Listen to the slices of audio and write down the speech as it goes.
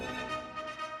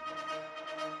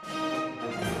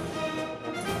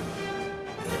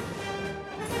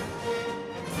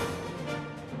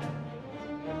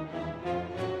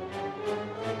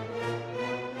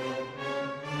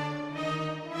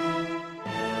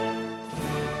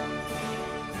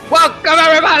Welcome,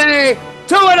 everybody,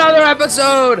 to another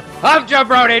episode of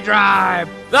Jabroni Drive,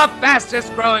 the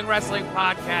fastest growing wrestling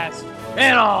podcast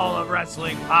in all of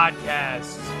wrestling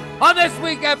podcasts. On this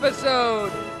week's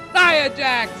episode, Nia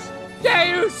Jaxx,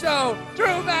 Jey Uso, Drew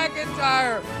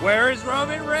McIntyre, where is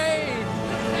Roman Reigns,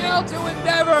 hail to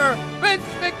Endeavor, Vince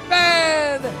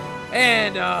McMahon,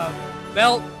 and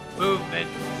belt movement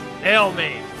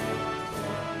stalemate.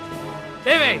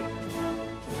 Timmy,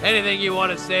 anything you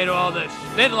want to say to all the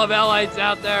Schmid-Labellites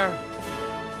out there?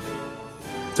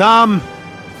 Tom,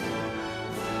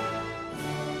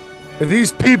 if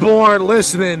these people aren't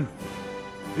listening,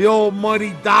 the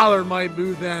almighty dollar might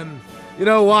move them. You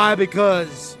know why?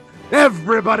 Because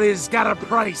everybody's got a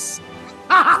price.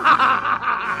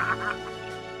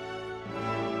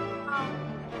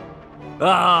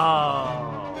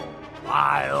 Oh,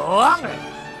 I love it.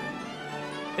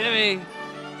 Timmy,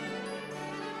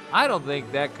 I don't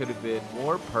think that could have been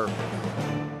more perfect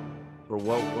for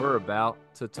what we're about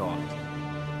to talk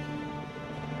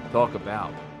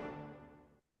about.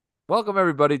 Welcome,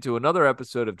 everybody, to another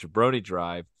episode of Jabroni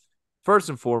Drive. First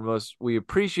and foremost, we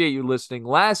appreciate you listening.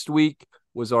 Last week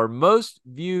was our most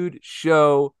viewed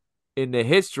show in the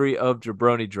history of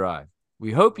Jabroni Drive.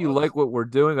 We hope you like what we're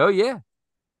doing. Oh, yeah.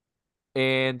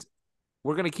 And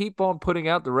we're going to keep on putting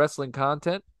out the wrestling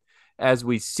content as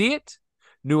we see it.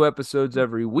 New episodes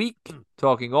every week,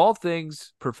 talking all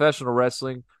things professional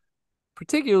wrestling,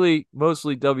 particularly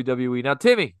mostly WWE. Now,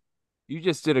 Timmy, you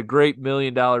just did a great $1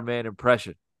 Million Man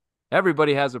impression.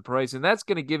 Everybody has a price, and that's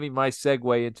going to give me my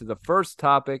segue into the first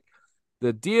topic.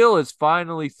 The deal is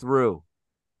finally through.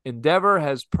 Endeavor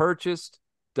has purchased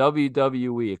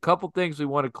WWE. A couple things we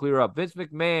want to clear up. Vince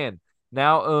McMahon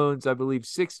now owns, I believe,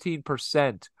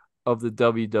 16% of the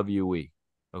WWE.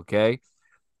 Okay?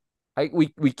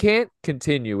 We can't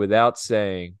continue without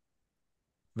saying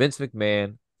Vince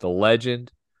McMahon, the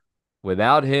legend.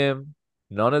 Without him,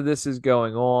 none of this is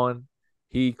going on.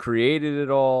 He created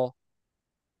it all.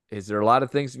 Is there a lot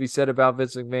of things to be said about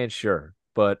Vince McMahon? Sure.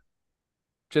 But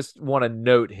just want to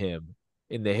note him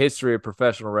in the history of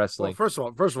professional wrestling. Well,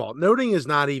 first of all, noting is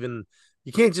not even,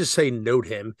 you can't just say note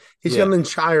him. He's got an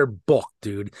entire book,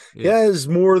 dude. Yeah. He has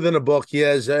more than a book. He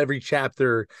has every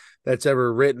chapter that's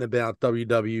ever written about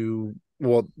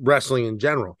wrestling in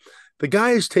general. The guy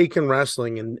has taken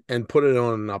wrestling and put it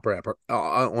on an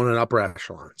upper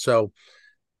echelon. So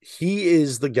he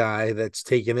is the guy that's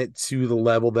taken it to the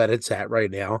level that it's at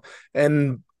right now,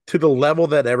 and to the level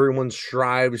that everyone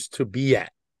strives to be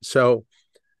at. So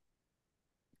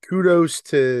kudos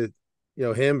to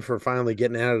him for finally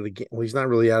getting out of the game. Well, he's not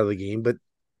really out of the game, but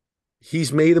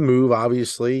he's made a move,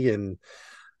 obviously, and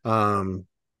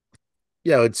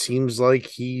it seems like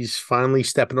he's finally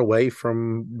stepping away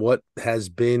from what has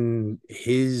been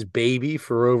his baby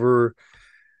for over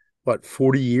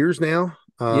 40 years now.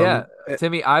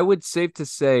 Timmy, I would safe to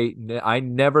say I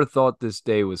never thought this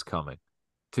day was coming,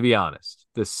 to be honest.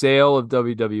 The sale of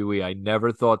WWE, I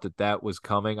never thought that was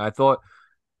coming. I thought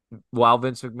while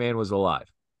Vince McMahon was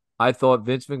alive, I thought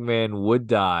Vince McMahon would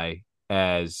die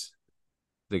as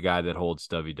the guy that holds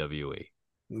WWE.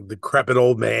 The decrepit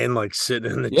old man, like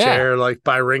sitting in the chair, like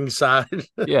by ringside.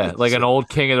 Yeah, like an old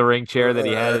King of the Ring chair that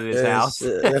he had at his house.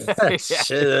 You're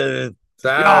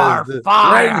fired.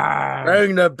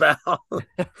 Ring the bell.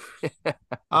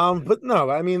 But no,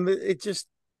 I mean, it just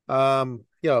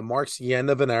marks the end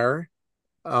of an era.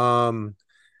 And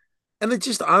it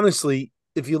just, honestly,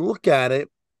 if you look at it,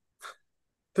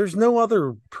 there's no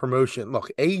other promotion. Look,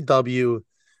 AEW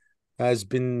has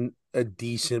been a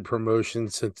decent promotion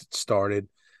since it started,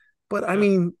 but I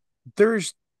mean,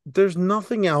 there's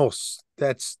nothing else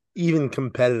that's even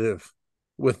competitive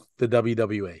with the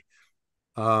WWE.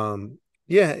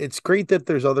 It's great that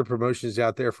there's other promotions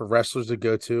out there for wrestlers to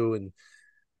go to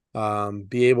and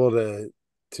be able to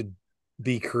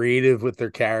be creative with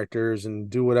their characters and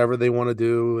do whatever they want to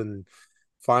do and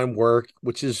find work,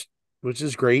 which is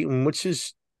great and which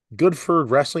is good for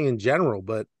wrestling in general.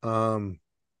 But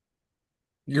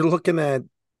you're looking at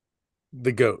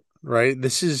the GOAT, right?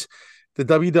 This is the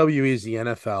WWE is the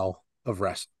NFL of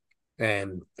wrestling,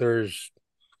 and there's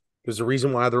a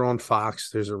reason why they're on Fox.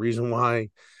 There's a reason why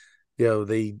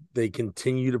they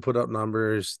continue to put up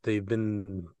numbers. They've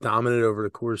been dominant over the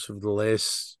course of the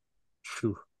last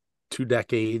 2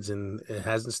 decades, and it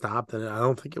hasn't stopped, and I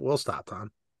don't think it will stop,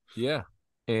 Tom. Yeah,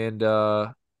 and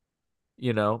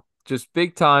just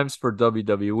big times for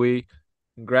WWE.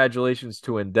 Congratulations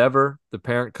to Endeavor, the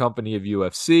parent company of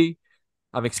UFC.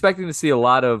 I'm expecting to see a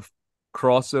lot of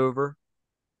crossover.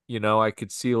 I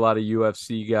could see a lot of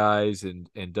UFC guys and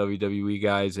WWE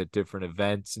guys at different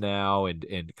events now and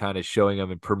kind of showing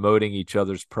them and promoting each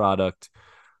other's product.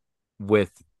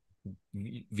 with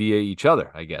via each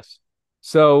other, I guess.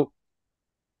 So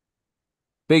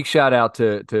big shout out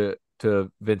to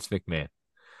Vince McMahon.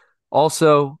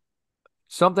 Also,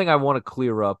 something I want to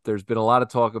clear up. There's been a lot of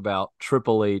talk about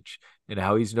Triple H and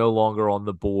how he's no longer on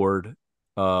the board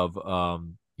of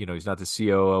he's not the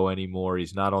COO anymore.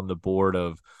 He's not on the board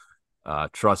of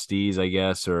trustees, I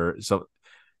guess, or so.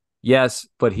 Yes,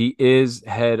 but he is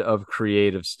head of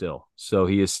creative still. So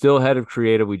he is still head of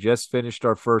creative. We just finished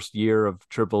our first year of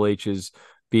Triple H's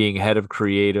being head of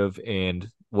creative, and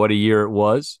what a year it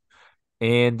was.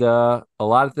 And a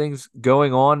lot of things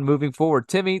going on moving forward.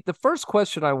 Timmy, the first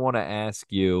question I want to ask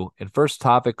you, and first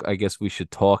topic I guess we should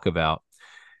talk about,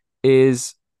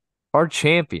 is our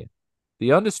champion,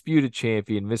 the undisputed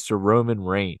champion, Mr. Roman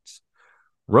Reigns.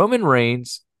 Roman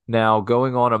Reigns, now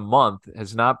going on a month,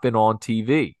 has not been on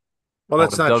TV Well, on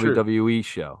that's a not true. WWE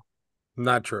show.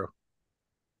 Not true.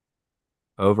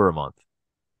 Over a month.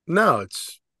 No,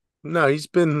 he's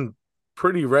been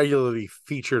pretty regularly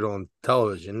featured on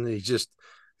television.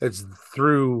 It's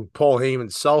through Paul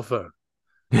Heyman's cell phone.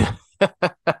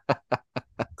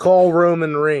 Call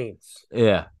Roman Reigns.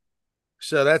 Yeah.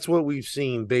 So that's what we've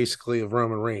seen basically of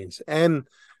Roman Reigns. And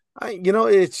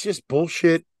it's just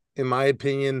bullshit in my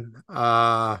opinion.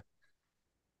 Like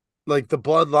the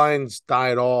bloodlines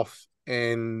died off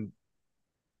and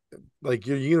like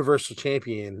your universal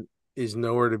champion is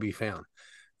nowhere to be found.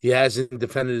 He hasn't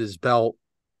defended his belt.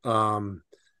 I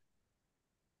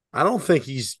don't think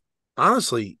he's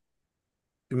honestly,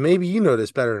 maybe you know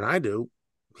this better than I do.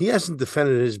 He hasn't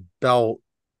defended his belt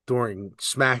during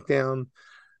SmackDown.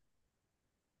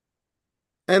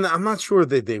 And I'm not sure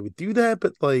that they would do that,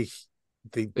 but like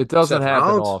it doesn't Seth happen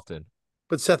Rollins, often.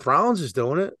 but Seth Rollins is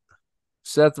doing it.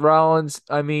 Seth Rollins,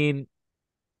 I mean,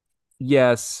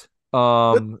 yes.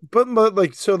 But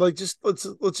like so like just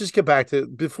let's just get back to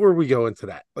before we go into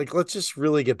that. Like let's just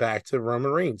really get back to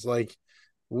Roman Reigns. Like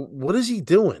what is he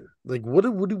doing? Like what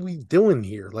are we doing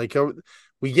here? Like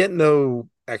we get no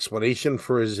explanation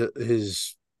for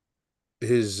his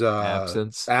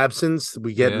absence. absence.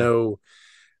 We get Yeah. no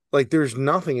like there's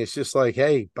nothing. It's just like,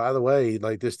 hey, by the way,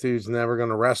 like this dude's never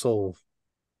gonna wrestle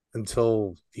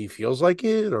until he feels like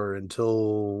it or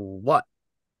until what?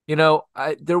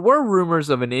 There were rumors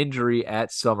of an injury at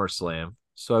SummerSlam,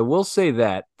 so I will say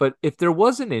that. But if there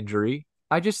was an injury,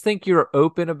 I just think you're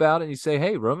open about it and you say,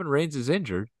 hey, Roman Reigns is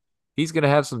injured. He's going to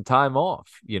have some time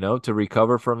off, to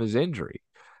recover from his injury.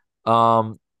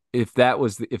 If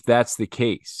that's the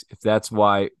case, if that's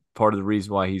why part of the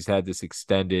reason why he's had this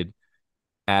extended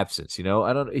absence, I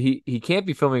don't, he can't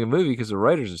be filming a movie because the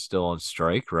writers are still on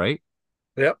strike, right?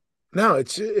 Yep. No,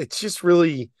 it's just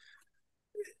really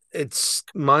it's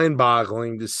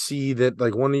mind-boggling to see that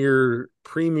like one of your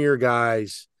premier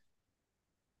guys,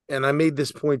 and I made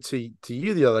this point to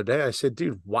you the other day. I said,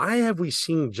 dude, why have we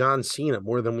seen John Cena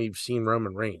more than we've seen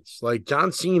Roman Reigns? Like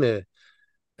John Cena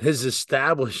has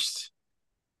established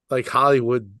like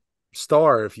Hollywood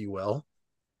star, if you will.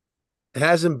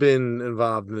 Hasn't been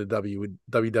involved in the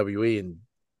WWE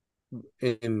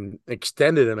in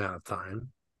extended amount of time.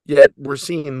 Yet we're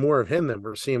seeing more of him than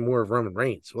we're seeing more of Roman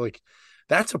Reigns. Like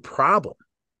that's a problem.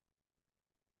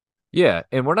 Yeah,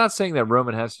 and we're not saying that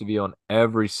Roman has to be on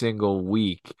every single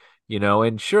week,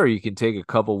 and sure, you can take a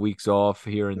couple weeks off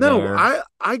here and No, there.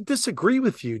 I disagree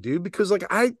with you, dude, because like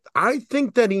I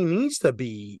think that he needs to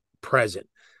be present.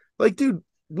 Like, dude,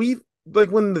 we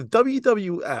like when the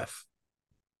WWF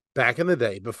back in the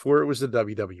day before it was the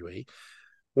WWE,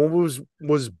 what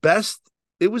was best,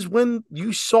 it was when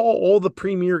you saw all the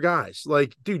premier guys.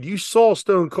 Like, dude, you saw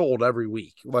Stone Cold every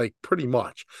week, like pretty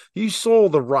much. You saw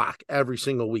The Rock every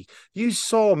single week. You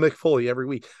saw Mick Foley every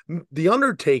week. The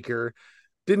Undertaker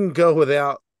didn't go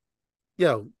without,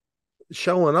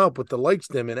 showing up with the lights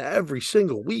dimming every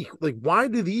single week. Like, why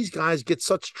do these guys get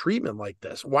such treatment like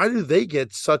this? Why do they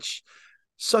get such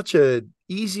a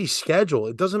easy schedule?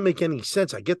 It doesn't make any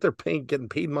sense. I get they're getting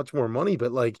paid much more money,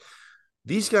 but like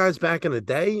these guys back in the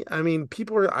day, I mean,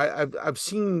 people are. I've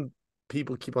seen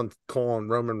people keep on calling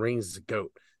Roman Reigns the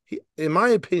GOAT. In my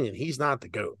opinion, he's not the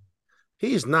GOAT.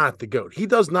 He's not the GOAT. He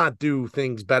does not do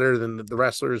things better than the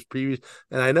wrestlers previous.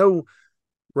 And I know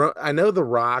The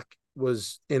Rock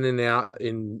was in and out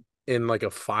in like a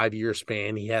 5-year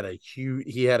span. He had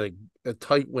a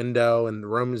tight window, and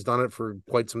Roman's done it for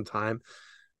quite some time.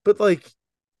 But like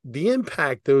the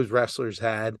impact those wrestlers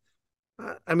had,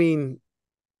 I mean,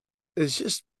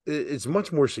 it's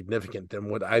much more significant than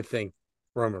what I think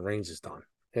Roman Reigns has done.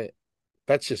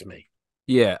 That's just me.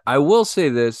 Yeah, I will say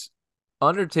this.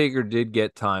 Undertaker did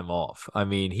get time off. I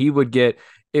mean, he would get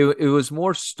it was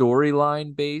more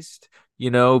storyline based.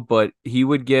 but he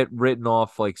would get written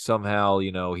off like somehow,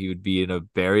 he would be in a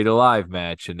buried alive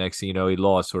match, and next thing you know, he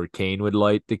lost, or Kane would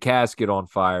light the casket on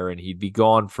fire and he'd be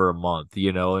gone for a month,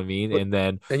 you know what I mean? But, And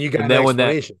then, and you got and an then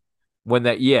explanation.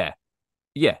 yeah,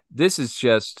 yeah, this is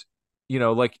just,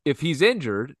 like if he's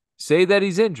injured, say that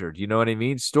he's injured, you know what I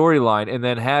mean? Storyline, and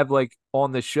then have like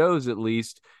on the shows at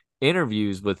least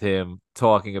interviews with him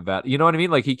talking about, you know what I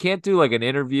mean? Like he can't do like an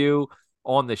interview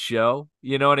on the show,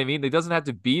 you know what I mean? He doesn't have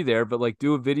to be there, but like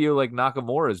do a video like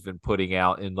Nakamura's been putting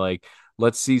out, and like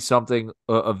let's see something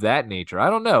of that nature. I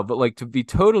don't know, but like to be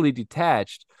totally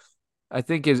detached, I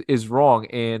think is wrong.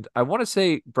 And I want to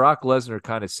say Brock Lesnar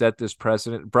kind of set this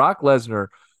precedent. Brock Lesnar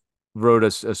wrote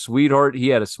a sweetheart. He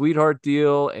had a sweetheart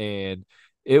deal, and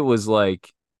it was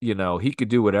like, he could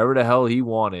do whatever the hell he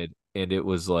wanted. And it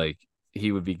was like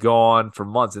he would be gone for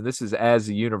months. And this is as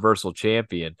a universal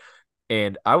champion.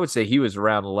 And I would say he was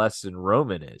around less than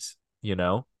Roman is.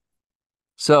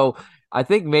 So I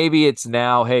think maybe it's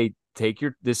now, hey,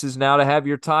 this is now to have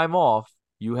your time off.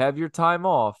 You have your time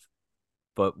off.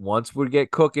 But once we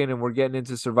get cooking and we're getting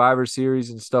into Survivor Series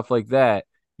and stuff like that,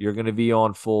 you're going to be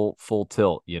on full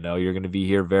tilt. You're going to be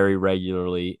here very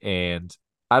regularly. And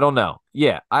I don't know.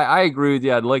 Yeah, I agree with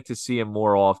you. I'd like to see him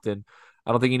more often.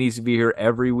 I don't think he needs to be here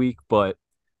every week, but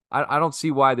I don't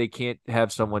see why they can't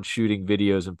have someone shooting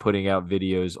videos and putting out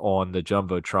videos on the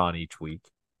Jumbotron each week.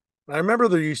 I remember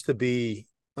there used to be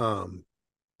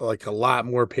like a lot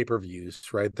more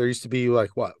pay-per-views, right? There used to be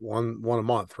like what, one a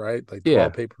month, right? Like 12 Yeah.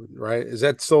 pay per, right? Is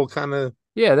that still kind of?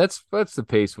 Yeah, that's the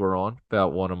pace we're on,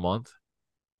 about one a month.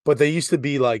 But they used to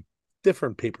be like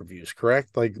different pay-per-views,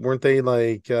 correct? Like weren't they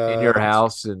like In your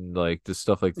house and like the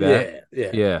stuff like that. yeah,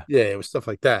 yeah. Yeah. Yeah, it was stuff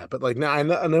like that. But like now I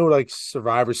know like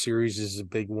Survivor Series is a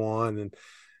big one, and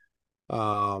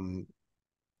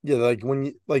yeah, like when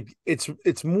you like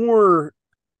it's more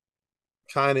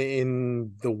kind of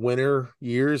in the winter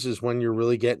years is when you're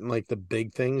really getting like the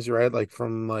big things, right? Like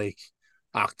from like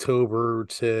October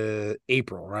to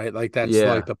April, right? Like that's like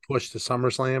Yeah. the push to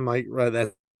SummerSlam, like right.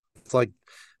 That's like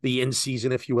the in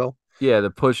season, if you will. Yeah,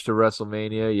 the push to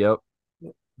WrestleMania.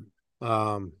 Yep.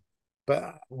 Um, but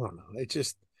I don't know.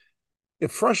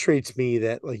 It frustrates me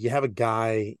that like you have a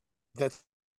guy that's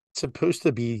supposed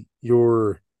to be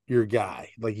your guy,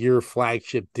 like your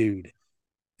flagship dude,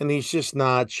 and he's just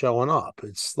not showing up.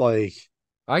 It's like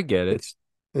I get it. it's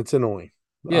it's annoying.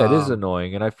 Yeah, it is Um,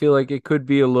 annoying, and I feel like it could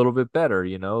be a little bit better.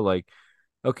 Like,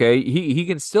 okay, he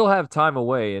can still have time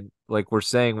away, and like we're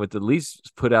saying, with at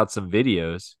least put out some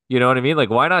videos. You know what I mean?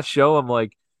 Like, why not show him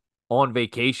like on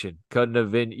vacation? Couldn't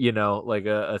have been, like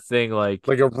a thing like,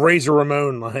 like a Razor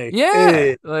Ramon, like,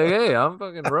 yeah, like, hey, I'm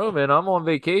fucking Roman. I'm on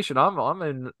vacation. I'm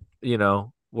in,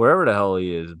 wherever the hell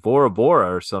he is, Bora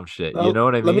Bora or some shit. You now know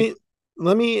what I let mean?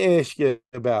 me ask you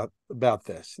about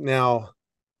this. Now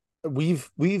we've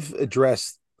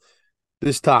addressed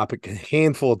this topic a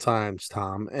handful of times,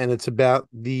 Tom, and it's about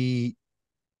the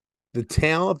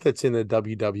talent that's in the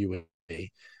WWE,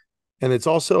 and it's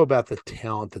also about the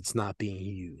talent that's not being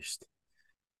used.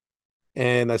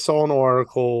 And I saw an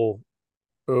article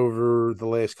over the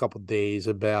last couple of days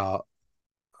about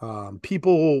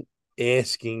people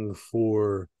asking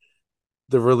for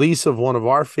the release of one of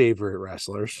our favorite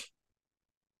wrestlers.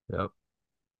 Yep.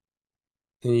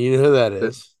 And you know who that The,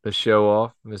 is? the show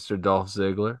off, Mr. Dolph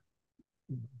Ziggler.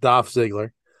 Dolph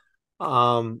Ziggler.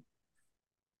 Um,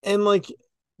 and like,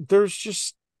 there's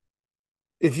just,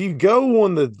 if you go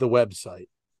on the website,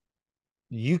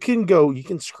 you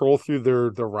can scroll through their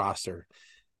roster,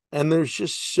 and there's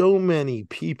just so many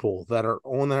people that are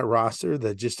on that roster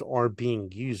that just aren't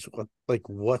being used like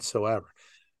whatsoever.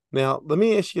 Now, let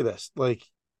me ask you this: like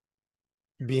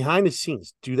behind the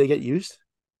scenes, do they get used?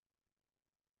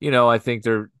 I think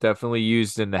they're definitely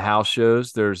used in the house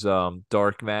shows. There's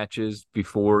dark matches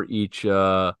before each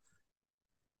event.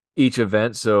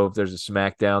 So if there's a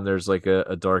SmackDown, there's like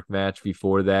a dark match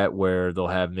before that where they'll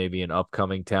have maybe an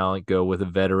upcoming talent go with a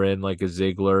veteran like a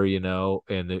Ziggler,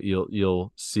 and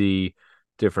you'll see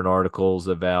different articles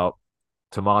about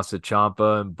Tommaso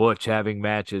Ciampa and Butch having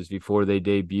matches before they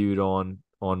debuted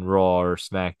on Raw or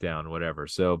SmackDown, whatever.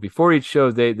 So before each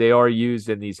show, they are used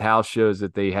in these house shows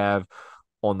that they have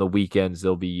on the weekends.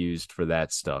 They'll be used for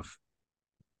that stuff.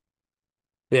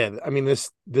 Yeah, I mean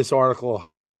this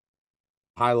article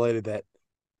highlighted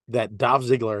that Dolph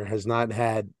Ziggler has not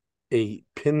had a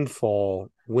pinfall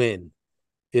win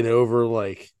in over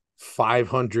like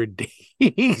 500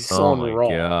 days Oh on my Raw,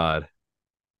 God.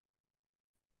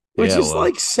 which Yeah, is well,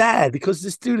 like sad because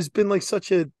this dude has been like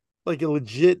such a like a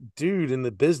legit dude in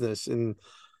the business. And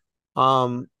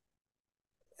um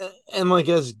and like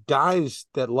as guys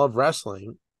that love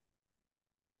wrestling,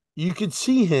 you could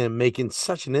see him making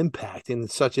such an impact in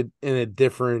such a in a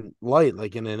different light,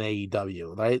 like in an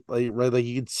AEW, right? Like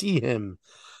you could see him.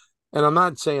 And I'm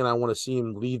not saying I want to see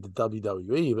him leave the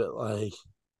WWE, but like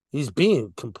he's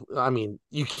being I mean,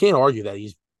 you can't argue that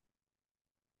he's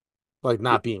like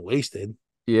not being wasted.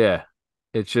 Yeah.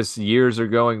 It's just years are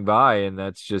going by, and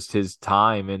that's just his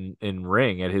time in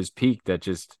ring at his peak that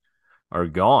just are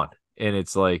gone. And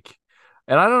it's like,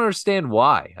 and I don't understand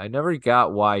why. I never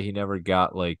got why he never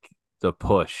got like the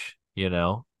push, you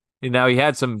know? And now he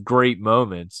had some great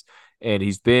moments, and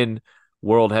he's been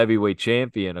world heavyweight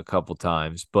champion a couple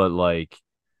times, but like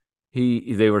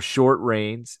they were short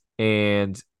reigns,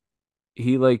 and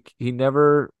he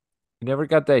never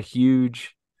got that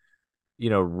huge,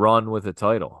 run with a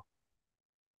title.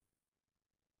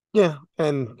 Yeah.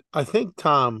 And I think,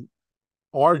 Tom,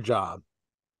 our job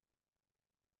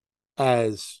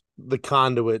as the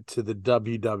conduit to the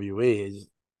WWE is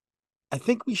I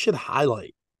think we should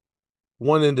highlight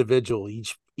one individual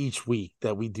each week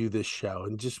that we do this show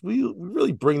and just we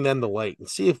really bring them to light and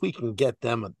see if we can get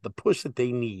them the push that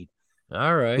they need.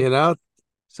 All right. You know,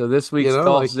 So this week's Dolph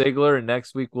like Ziggler, and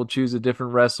next week we'll choose a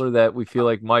different wrestler that we feel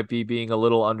like might be being a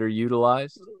little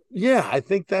underutilized. yeah, I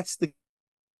think that's the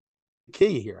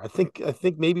key here. I think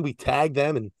maybe we tag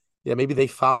them and yeah, maybe they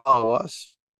follow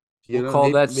us. We'll You know, call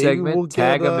maybe that maybe segment we'll get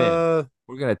Tag Them In.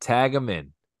 We're going to tag them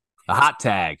in. A hot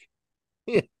tag.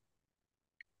 yeah,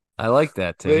 I like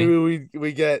that, Timmy. maybe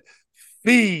we get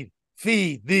feed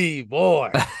the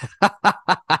boy.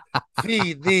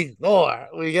 Feed the boy.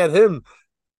 We get him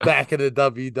back in the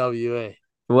WWE. As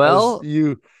Well,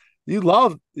 you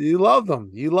love them.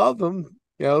 You love them,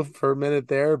 for a minute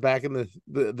there back in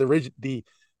the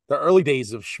early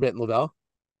days of Schmidt and Lavelle.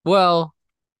 well,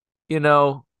 you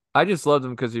know, I just loved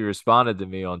him because he responded to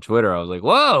me on Twitter. I was like,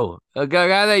 whoa, a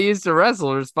guy that used to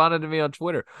wrestle responded to me on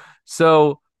Twitter.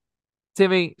 So,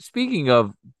 Timmy, speaking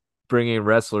of bringing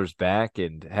wrestlers back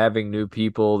and having new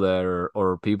people that are,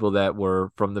 or people that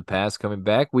were from the past coming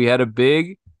back, we had a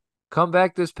big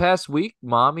comeback this past week.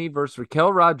 Mommy versus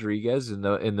Raquel Rodriguez in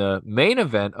the main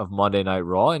event of Monday Night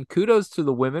Raw. And kudos to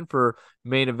the women for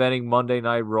main eventing Monday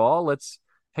Night Raw.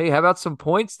 Hey, how about some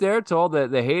points there to all the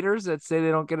haters that say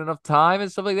they don't get enough time and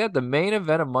stuff like that? The main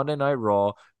event of Monday Night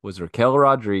Raw was Raquel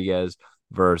Rodriguez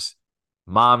versus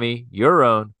Mommy, your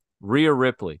own Rhea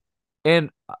Ripley.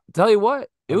 And tell you what,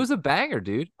 it was a banger,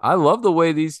 dude. I love the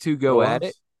way these two It go at it.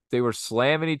 was. They were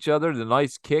slamming each other, the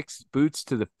nice kicks, boots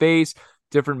to the face,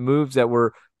 different moves that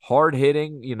were hard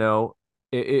hitting.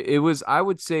 It was, I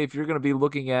would say, if you're going to be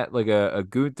looking at like a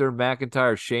Gunther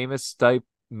McIntyre Sheamus type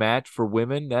match for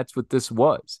women, that's what this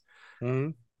was. Mm-hmm.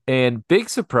 And big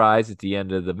surprise at the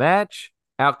end of the match,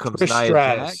 out comes Trish Nia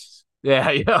Stratus. Jax.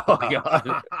 Yeah, yeah, oh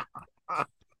god.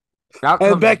 Out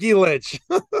And comes Becky Lynch.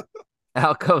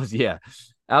 out comes yeah.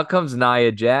 Out comes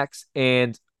Nia Jax.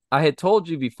 And I had told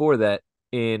you before that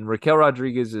in Raquel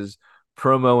Rodriguez's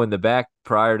promo in the back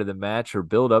prior to the match, her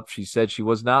build up, she said she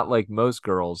was not like most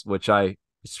girls, which I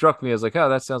struck me as like, oh,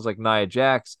 that sounds like Nia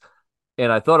Jax.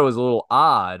 And I thought it was a little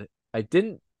odd. I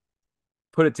didn't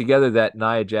put it together that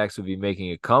Nia Jax would be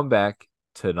making a comeback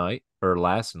tonight or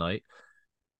last night.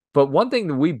 But one thing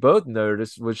that we both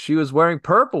noticed was she was wearing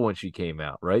purple when she came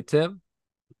out, right, Tim?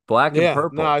 Black and Yeah, no,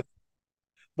 purple.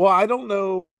 well, I don't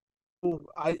know.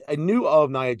 I knew of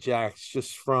Nia Jax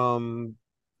just from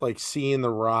like seeing The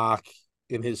Rock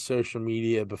in his social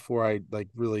media before I like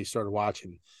really started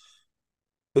watching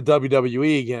the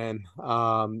WWE again.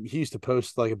 He used to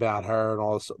post like about her and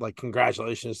all this, like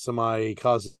congratulations to my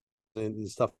cousin and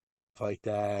stuff like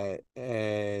that.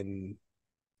 And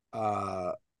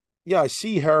uh, yeah, I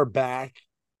see her back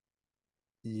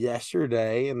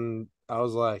yesterday, and I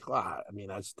was like, wow, I mean,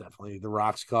 that's definitely The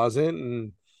Rock's cousin,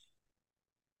 and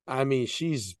I mean,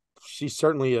 she's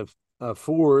certainly a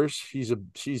force.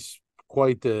 She's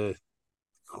quite the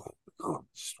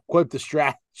quite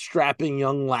the strapping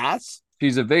young lass,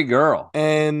 She's a big girl.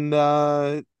 and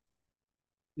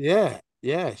yeah,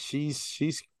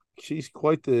 she's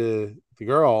quite the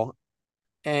girl,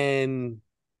 and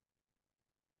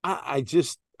I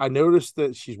noticed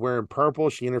that she's wearing purple.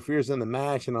 She interferes in the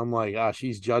match, and I'm like, ah,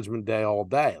 she's Judgment Day all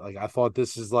day. Like I thought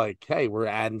this is like, hey, we're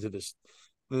adding to this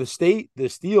the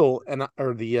steel and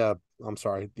or the I'm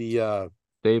sorry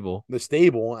Stable. the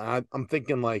stable. And I'm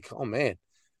thinking like, oh man,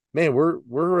 we're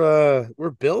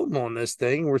building on this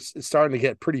thing. It's starting to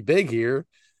get pretty big here.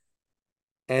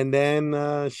 And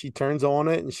then she turns on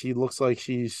it, and she looks like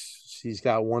she's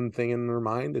got one thing in her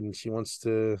mind, and she wants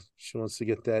to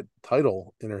get that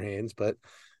title in her hands. But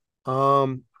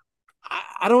um,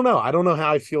 I don't know. I don't know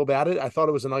how I feel about it. I thought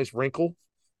it was a nice wrinkle.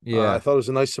 I Yeah. thought it was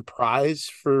a nice surprise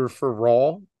for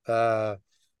Raw. I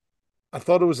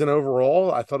thought it was an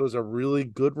overall. I thought it was a really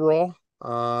good Raw.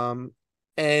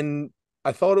 And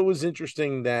I thought it was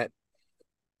interesting that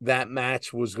that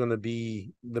match was going to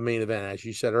be the main event, as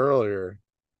you said earlier,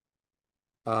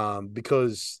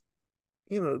 because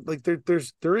like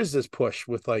there is this push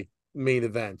with like main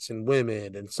events and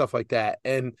women and stuff like that,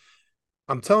 and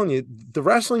I'm telling you, the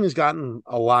wrestling has gotten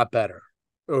a lot better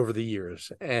over the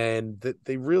years, and that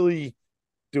they really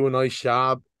do a nice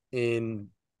job in,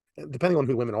 depending on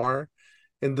who the women are,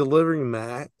 in delivering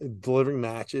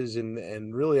matches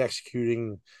and really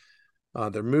executing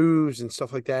their moves and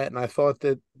stuff like that. And I thought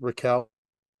that Raquel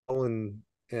and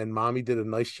Mommy did a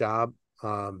nice job.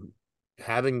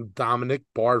 Having Dominic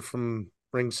barred from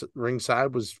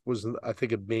ringside was I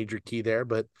think a major key there,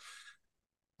 but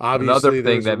Another obviously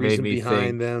there thing was a that made reason me think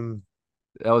behind them.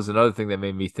 that was another thing that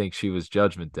made me think she was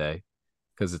Judgment Day,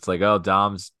 because it's like, oh,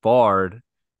 Dom's barred.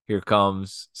 Here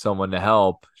comes someone to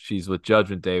help. She's with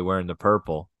Judgment Day wearing the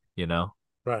purple, you know?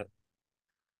 Right.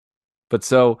 But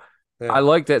so Yeah. I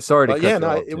like that. Sorry to But yeah, cut you no,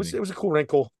 off, it was Timmy. it was a cool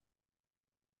wrinkle.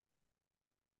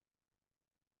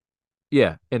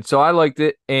 Yeah. And so I liked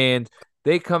it. And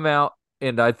they come out,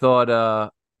 and I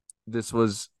thought this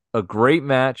was a great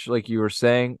match, like you were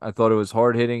saying. I thought it was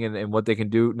hard hitting and what they can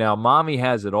do. Now, Mommy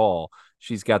has it all.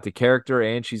 She's got the character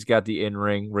and she's got the in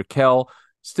ring. Raquel,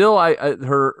 still,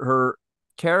 her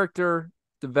character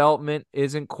development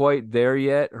isn't quite there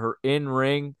yet. Her in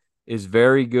ring is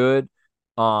very good.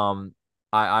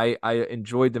 I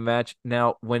enjoyed the match.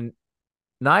 Now, when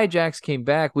Nia Jax came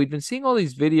back, we'd been seeing all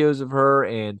these videos of her,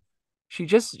 and she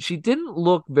didn't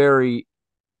look very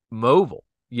mobile.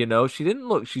 She didn't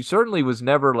look, she certainly was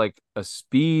never like a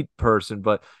speed person,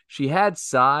 but she had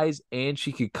size and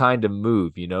she could kind of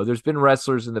move. There's been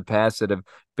wrestlers in the past that have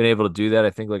been able to do that. I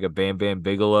think like a Bam Bam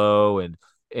Bigelow and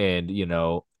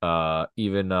even KO.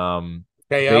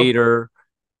 Vader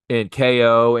and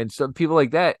KO and some people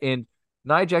like that. And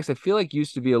Nia Jax, I feel like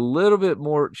used to be a little bit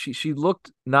more, she looked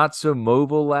not so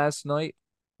mobile last night.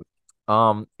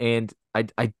 And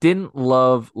I didn't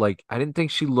love, like, I didn't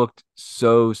think she looked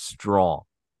so strong.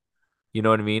 You know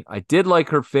what I mean? I did like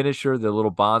her finisher, the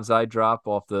little bonsai drop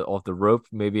off the rope,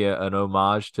 maybe an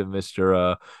homage to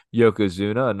Mr.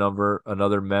 Yokozuna,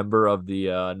 another member of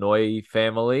the Noi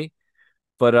family.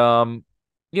 But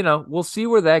we'll see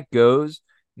where that goes.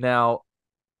 Now,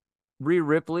 Rhea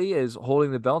Ripley is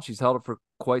holding the belt. She's held it for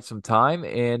quite some time.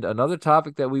 And another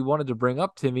topic that we wanted to bring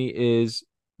up, Timmy, is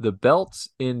the belts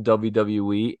in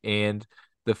WWE and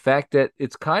the fact that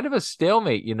it's kind of a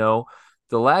stalemate.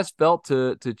 The last belt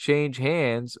to change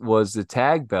hands was the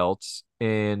tag belts,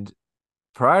 and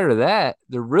prior to that,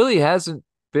 there really hasn't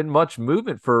been much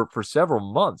movement for several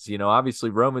months. Obviously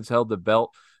Roman's held the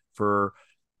belt for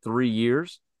 3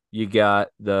 years. You got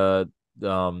the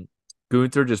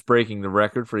Gunther just breaking the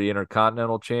record for the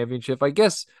Intercontinental Championship. I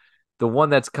guess the one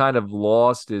that's kind of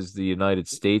lost is the United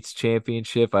States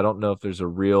Championship. I don't know if there's a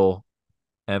real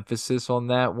emphasis on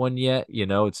that one yet.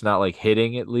 It's not like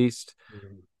hitting, at least.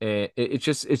 And it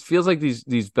feels like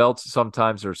these belts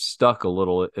sometimes are stuck a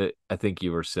little. I think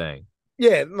you were saying.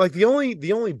 Yeah, like the only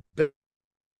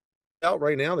belt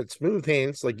right now that's smooth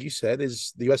hands, like you said,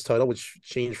 is the U.S. title, which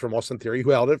changed from Austin Theory,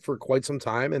 who held it for quite some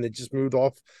time, and it just moved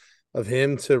off of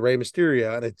him to Rey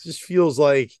Mysterio, and it just feels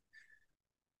like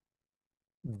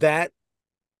that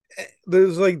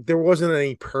there wasn't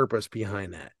any purpose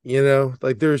behind that,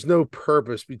 like there's no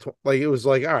purpose between, like it was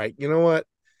like, all right, you know what,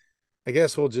 I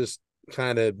guess we'll just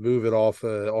kind of move it off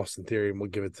Austin Theory and we'll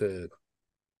give it to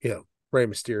Rey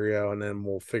Mysterio, and then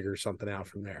we'll figure something out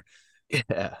from there.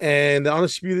 Yeah. And the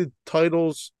undisputed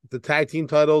titles, the tag team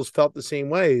titles, felt the same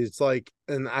way. It's like,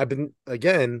 and I've been,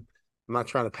 again, I'm not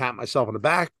trying to pat myself on the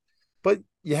back, but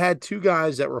you had two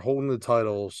guys that were holding the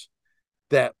titles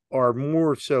that are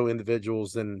more so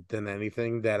individuals than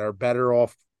anything, that are better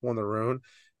off on their own.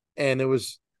 And it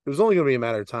was only going to be a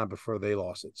matter of time before they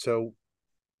lost it. So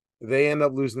they end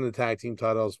up losing the tag team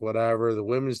titles, whatever. The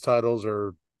women's tag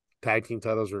team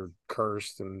titles are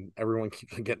cursed, and everyone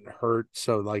keeps getting hurt.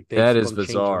 So like they That keep is on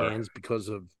changing bizarre. hands because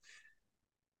of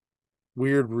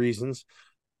weird reasons.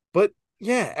 But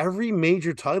yeah, every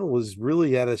major title is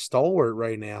really at a stalwart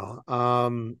right now.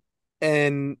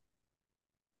 And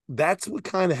that's what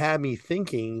kind of had me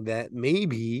thinking that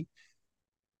maybe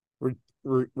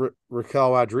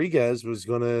Raquel Rodriguez was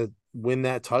going to win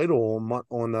that title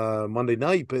on Monday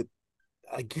night, but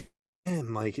again,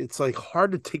 like it's like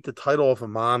hard to take the title off of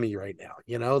Mommy right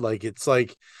now. Like it's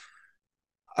like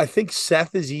I think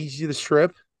Seth is easy to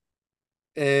strip,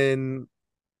 and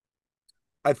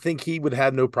I think he would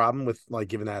have no problem with like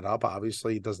giving that up.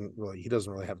 Obviously, he doesn't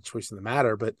really have a choice in the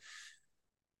matter, but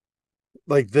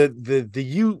like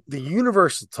the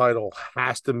universal title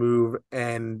has to move,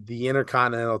 and the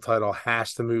intercontinental title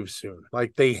has to move soon.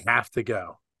 Like they have to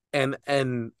go. And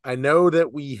I know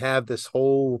that we have this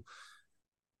whole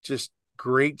just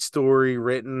great story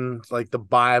written like the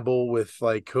Bible with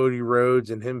like Cody Rhodes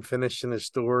and him finishing his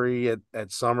story at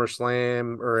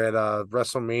SummerSlam or at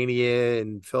WrestleMania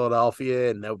in Philadelphia,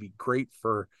 and that would be great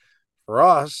for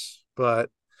us. But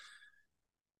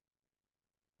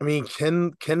I mean,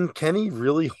 can he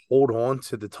really hold on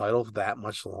to the title that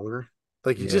much longer?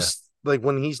 Like he Yeah. just like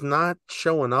when he's not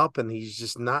showing up and he's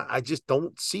just not. I just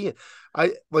don't see it.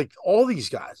 I like all these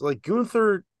guys. Like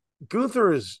Gunther.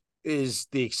 Gunther is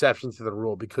the exception to the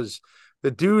rule because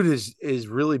the dude is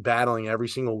really battling every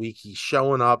single week. He's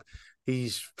showing up.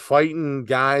 He's fighting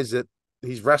guys that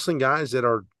he's wrestling guys that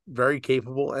are very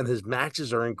capable, and his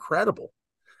matches are incredible.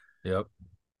 Yep.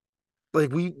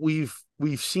 Like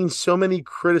we've seen so many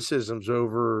criticisms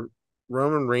over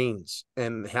Roman Reigns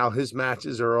and how his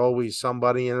matches are always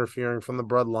somebody interfering from the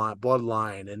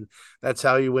bloodline, and that's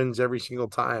how he wins every single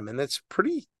time, and that's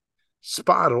pretty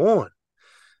spot on.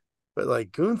 But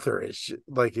like Gunther is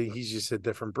like he's just a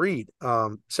different breed.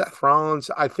 Seth Rollins,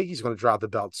 I think he's going to drop the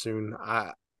belt soon.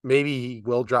 Maybe he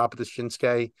will drop it to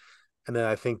Shinsuke, and then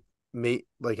I think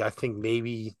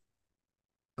maybe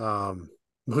um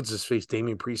what's his face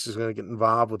Damian Priest is going to get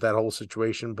involved with that whole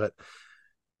situation, but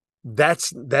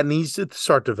that needs to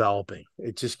start developing.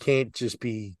 It just can't just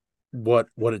be what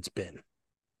it's been.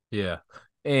 Yeah.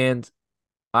 And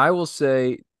I will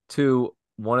say too,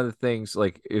 one of the things,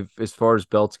 like if as far as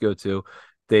belts go too,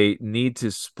 they need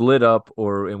to split up,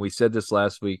 or and we said this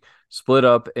last week, split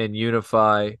up and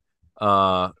unify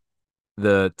uh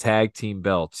the tag team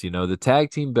belts. The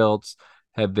tag team belts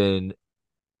have been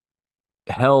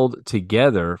held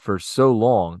together for so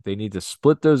long. They need to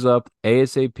split those up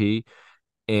ASAP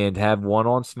and have one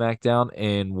on SmackDown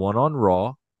and one on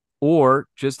Raw, or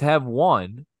just have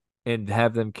one and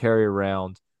have them carry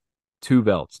around two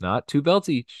belts, not two belts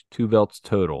each, two belts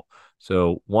total.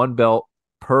 So one belt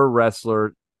per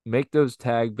wrestler. Make those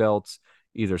tag belts,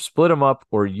 either split them up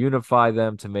or unify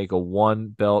them to make a one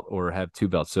belt or have two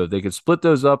belts. So they could split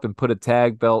those up and put a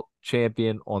tag belt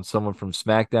champion on someone from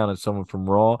SmackDown and someone from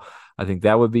Raw. I think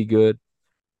that would be good.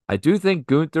 I do think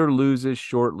Gunther loses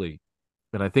shortly.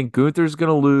 And I think Gunther's going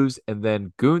to lose, and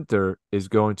then Gunther is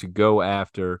going to go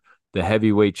after the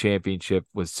heavyweight championship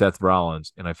with Seth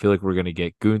Rollins. And I feel like we're going to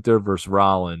get Gunther versus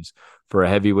Rollins for a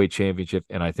heavyweight championship.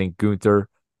 And I think Gunther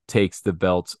takes the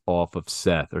belts off of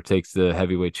Seth, or takes the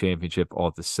heavyweight championship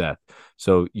off of Seth.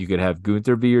 So you could have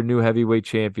Gunther be your new heavyweight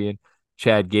champion.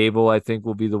 Chad Gable, I think,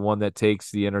 will be the one that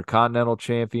takes the Intercontinental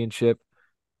Championship.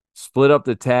 Split up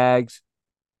the tags.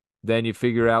 Then you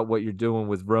figure out what you're doing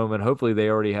with Roman. Hopefully, they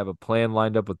already have a plan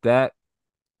lined up with that.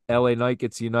 LA Knight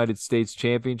gets the United States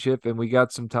Championship, and we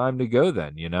got some time to go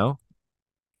then.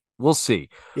 We'll see.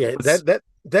 Yeah, Let's,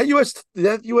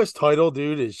 that US title,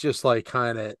 dude, is just like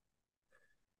kind of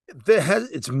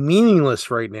it's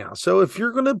meaningless right now. So if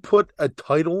you're gonna put a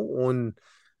title on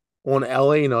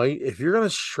LA Knight, if you're gonna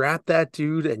strap that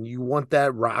dude and you want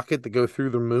that rocket to go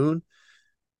through the moon,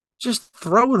 just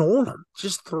throw it on him.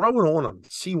 Just throw it on him.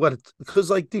 See what it's because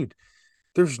like, dude,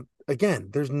 there's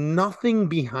nothing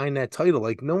behind that title.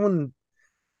 Like no one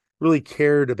really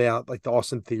cared about like the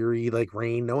Austin Theory, like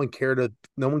reign. No one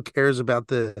cares about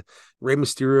the Rey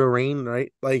Mysterio reign,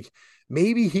 right? Like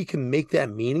maybe he can make that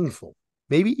meaningful.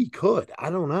 Maybe he could. I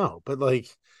don't know. But like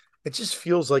it just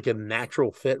feels like a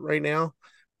natural fit right now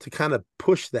to kind of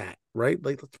push that, right?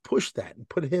 Like let's push that and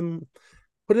put him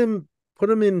put him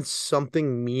in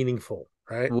something meaningful,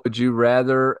 right? would you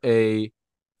rather a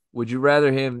would you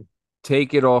rather him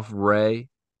take it off Ray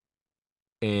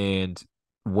and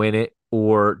win it,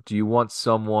 or do you want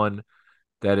someone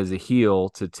that is a heel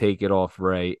to take it off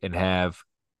Ray and have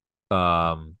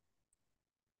um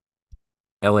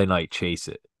LA Knight chase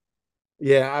it?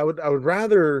 Yeah, I would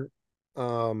rather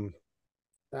um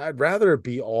I'd rather it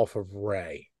be off of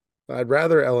Ray. I'd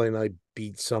rather LA Knight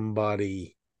beat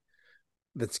somebody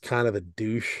that's kind of a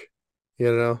douche,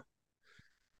 you know,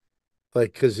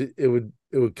 like because it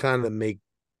would kind of make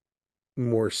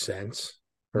more sense,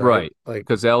 right? Right.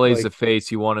 Because LA's the Like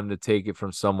face, you want him to take it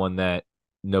from someone that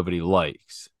nobody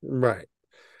likes. right.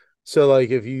 So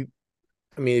like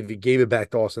I mean, if you gave it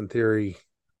back to Austin Theory,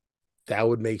 that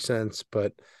would make sense,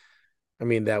 but I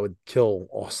mean that would kill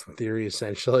Austin Theory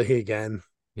essentially again.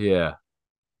 Yeah.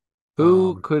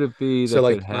 Who Um, could it be so that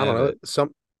could like I don't have know it?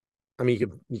 I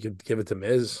mean you could give it to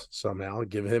Miz somehow,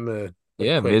 give him a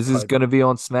Yeah, quick Miz is going title. to be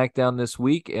on SmackDown this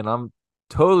week, and I'm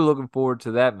totally looking forward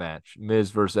to that match.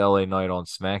 Miz versus LA Knight on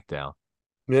SmackDown.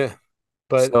 Yeah,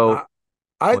 but So,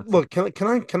 I What's look.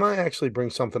 Can I actually bring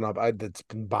something up? That's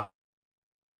been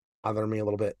bothering me a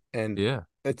little bit, and yeah.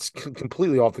 it's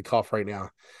completely off the cuff right now.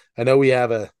 I know we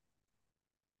have a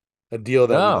deal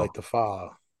that we like No. to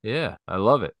follow. Yeah. I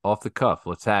love it. Off the cuff.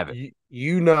 Let's have it.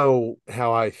 You know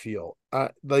how I feel.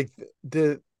 Like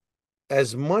the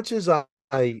as much as I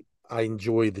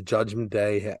enjoy the Judgment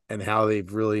Day and how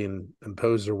they've really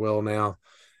imposed their will now.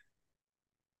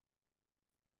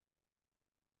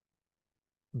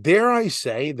 Dare I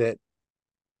say that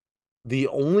the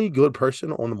only good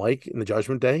person on the mic in the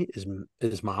Judgment Day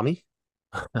is Mommy.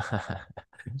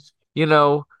 You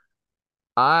know,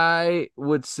 I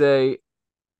would say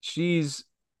she's,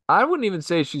 I wouldn't even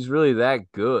say she's really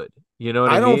that good. You know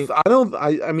what I mean?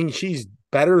 I mean she's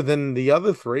better than the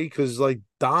other three because like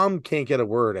Dom can't get a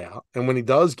word out, and when he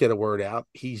does get a word out,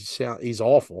 he's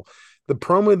awful. The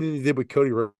promo that he did with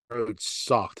Cody Rhodes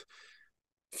sucked.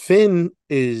 Finn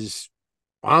is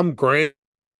I'm Grand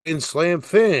Slam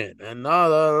Finn and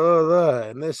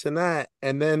and this and that,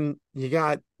 and then you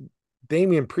got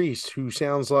Damian Priest who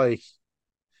sounds like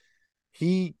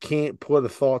he can't put a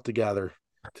thought together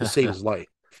to save his life.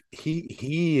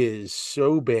 He is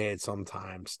so bad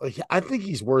sometimes. Like I think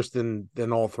he's worse than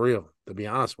all three of them, to be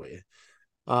honest with you.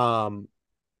 I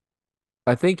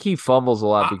think he fumbles a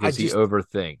lot I because he just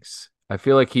overthinks. I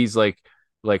feel like he's like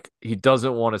he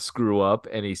doesn't want to screw up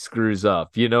and he screws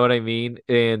up. You know what I mean?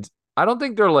 And I don't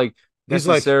think they're like he's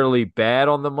like necessarily bad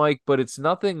on the mic, but it's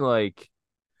nothing like,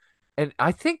 and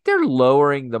I think they're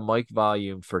lowering the mic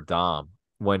volume for Dom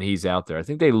when he's out there. I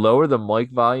think they lower the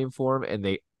mic volume for him and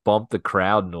they bump the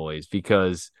crowd noise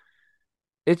because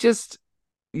it just,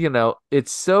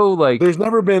 it's so like, there's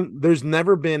never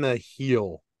been a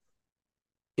heel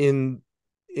in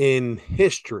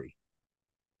history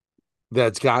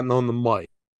that's gotten on the mic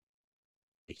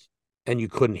and you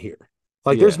couldn't hear.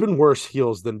 Like there's yeah, been worse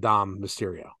heels than Dom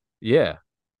Mysterio. yeah,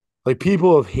 Like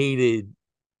people have hated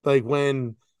like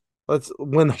when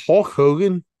Hulk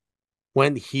Hogan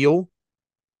went heel,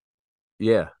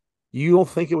 yeah. you don't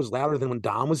think it was louder than when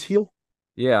Dom was heel?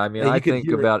 Yeah, I mean, And I you could think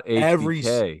hear it about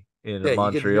HBK in yeah,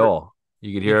 Montreal.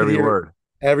 You could you hear could every hear it word.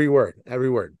 every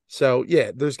word. So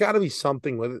yeah, there's got to be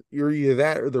something with it. You're either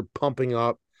that or they're pumping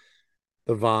up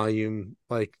the volume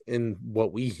like in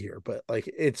what we hear, but like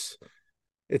it's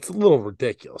a little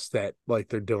ridiculous that like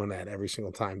they're doing that every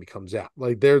single time he comes out.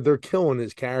 Like they're killing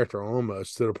his character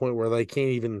almost to the point where they can't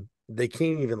even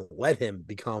let him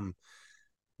become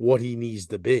what he needs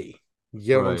to be. You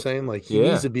get what I'm Right. saying? Like he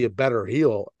needs Yeah. to be a better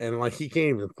heel, and like he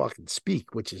can't even fucking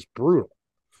speak, which is brutal.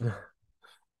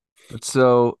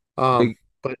 So Um,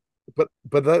 they,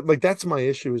 but like that's my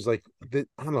issue is like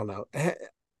I don't know.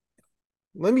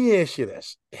 Let me ask you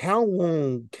this: how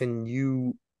long can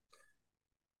you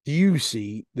do you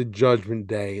see the Judgment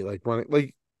Day like running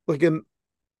like an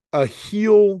a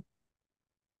heel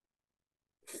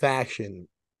faction?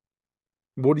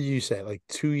 What do you say? Like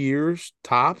 2 years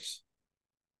tops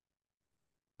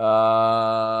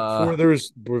uh,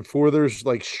 before there's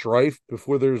like strife,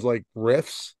 before there's like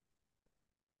rifts.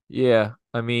 yeah,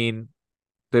 I mean,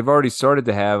 they've already started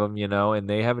to have them, and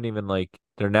they haven't even like,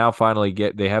 they're now finally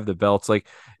they have the belts. Like,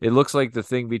 it looks like the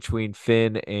thing between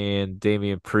Finn and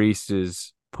Damian Priest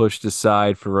is pushed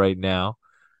aside for right now.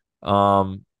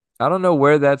 Um, I don't know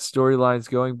where that storyline's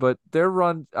going, but their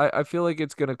run, I feel like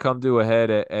it's going to come to a head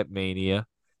at Mania,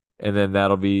 and then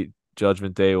that'll be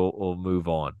Judgment Day will move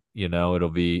on. It'll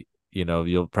be,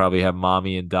 you'll probably have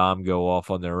Mommy and Dom go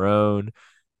off on their own.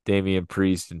 Damian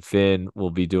Priest and Finn will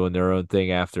be doing their own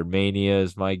thing after Mania,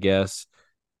 is my guess.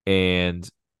 And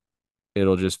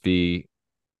it'll just be,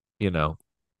 you know,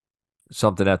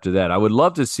 something after that. I would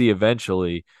love to see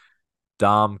eventually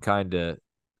Dom kind of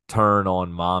turn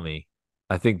on Mommy.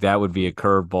 I think that would be a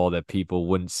curveball that people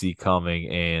wouldn't see coming,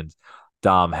 and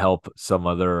Dom help some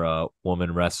other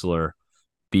woman wrestler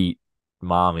beat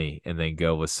Mommy and then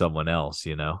go with someone else.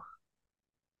 Because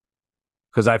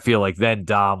I feel like then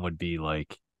Dom would be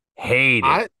like hated.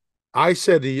 I I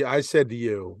said to you,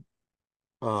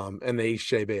 and the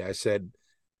HJB, I said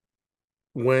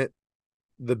when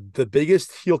the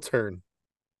biggest heel turn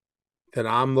that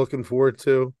I'm looking forward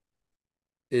to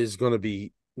is going to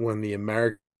be when the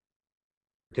American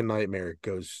Nightmare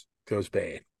goes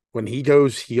bad. When he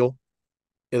goes heel,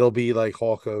 it'll be like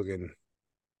Hulk Hogan,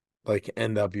 like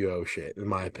NWO shit, in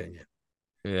my opinion.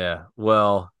 Yeah.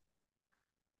 Well,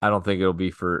 I don't think it'll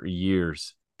be for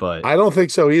years, but I don't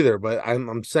think so either, but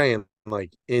I'm saying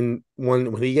like in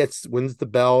when he wins the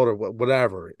belt or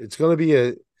whatever, it's gonna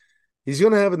be he's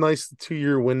gonna have a nice 2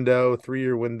 year window, 3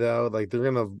 year window. Like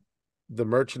the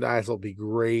merchandise will be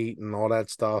great and all that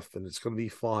stuff, and it's gonna be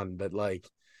fun. But like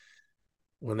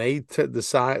when he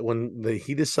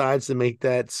decides to make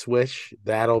that switch,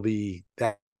 that'll be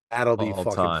all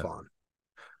fucking time. fun.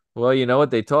 Well, you know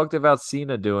what? They talked about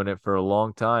Cena doing it for a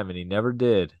long time and he never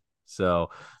did. So,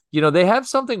 they have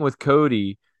something with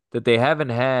Cody that they haven't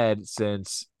had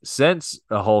since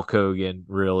a Hulk Hogan,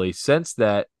 really, since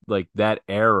that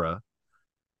era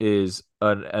is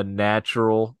a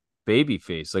natural baby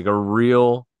face, like a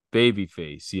real baby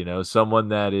face, someone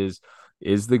that is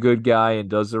the good guy and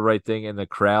does the right thing and the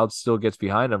crowd still gets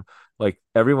behind him. Like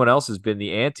everyone else has been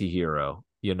the anti-hero.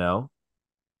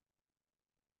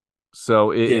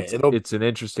 So Yeah, it'll it's an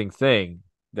interesting thing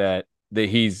that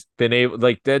he's been able,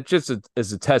 like, that just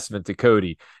is a testament to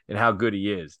Cody and how good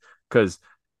he is, because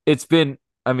it's been,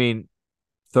 I mean,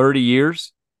 30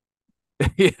 years.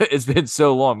 It's been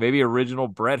so long. Maybe original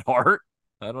Bret Hart.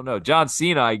 I don't know. John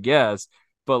Cena, I guess,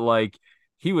 but like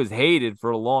he was hated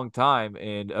for a long time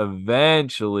and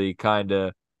eventually kind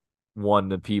of won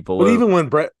the people But over.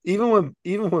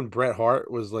 even when Bret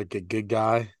Hart was like a good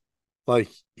guy, like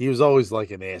he was always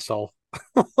like an asshole.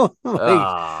 Like in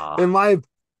Ah, my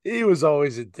he was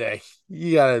always a dick.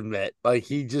 You gotta admit. Like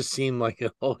he just seemed like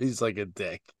always like a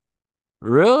dick.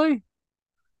 really?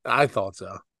 I thought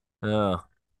so. Oh,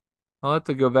 I'll have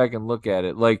to go back and look at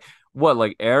it. Like what?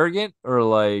 Like arrogant or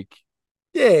like?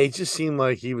 Yeah, he just seemed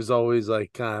like he was always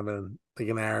like kind of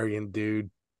an arrogant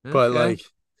dude. But Okay.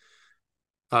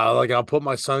 like I'll put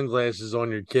my sunglasses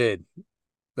on your kid.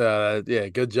 Yeah,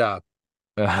 good job.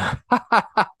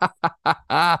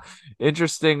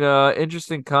 Interesting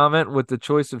comment with the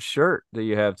choice of shirt that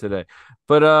you have today.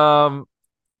 But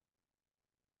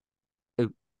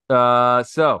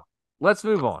so let's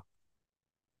move on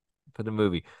for the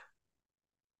movie.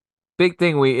 Big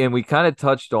thing we kind of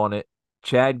touched on it.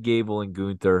 Chad Gable and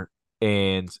Gunther,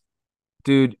 and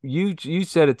dude, you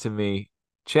said it to me.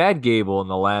 Chad Gable in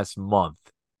the last month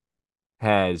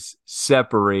has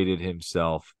separated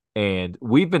himself, and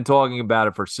we've been talking about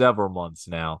it for several months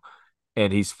now,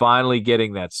 and he's finally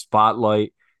getting that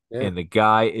spotlight, Yeah. and the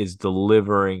guy is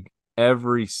delivering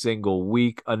every single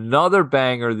week. Another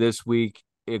banger this week.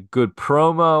 A good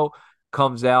promo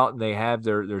comes out, and they have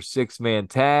their six-man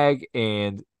tag,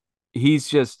 and he's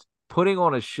just putting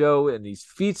on a show, and these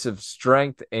feats of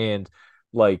strength and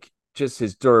like just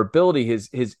his durability,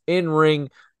 his in-ring,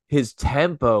 his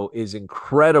tempo is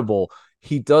incredible.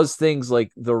 He does things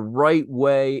like the right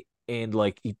way and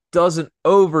like he doesn't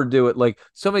overdo it. Like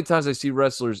so many times I see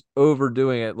wrestlers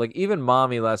overdoing it. Like even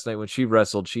Mommy last night when she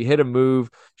wrestled, she hit a move,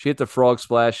 she hit the frog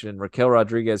splash, and Raquel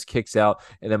Rodriguez kicks out,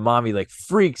 and then Mommy like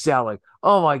freaks out, like,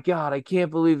 "Oh my god, I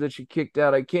can't believe that she kicked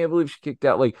out! I can't believe she kicked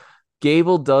out!" Like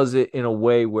Gable does it in a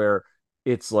way where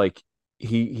it's like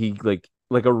he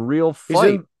like a real He's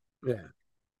fight. in yeah.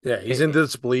 Yeah, he's in It,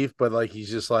 disbelief, but like he's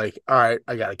just like, all right,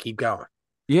 I gotta keep going.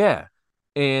 Yeah.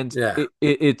 And Yeah.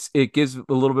 it gives a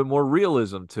little bit more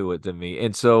realism to it than me.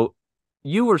 And so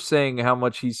you were saying how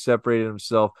much he's separated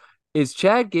himself. Is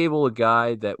Chad Gable a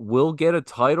guy that will get a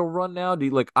title run now? Do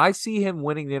you, like I see him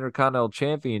winning the Intercontinental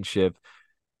Championship,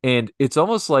 and it's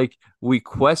almost like we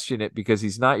question it because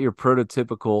he's not your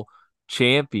prototypical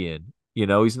champion.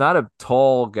 He's not a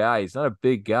tall guy, he's not a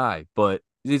big guy, but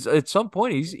at some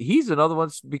point he's another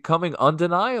one's becoming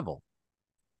undeniable.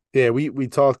 Yeah, we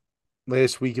talked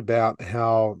last week about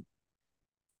how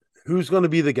who's gonna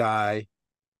be the guy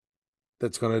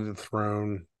that's gonna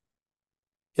dethrone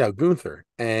Gunther.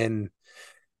 And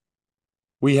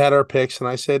we had our picks, and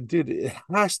I said, dude, it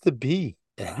has to be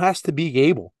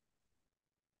Gable.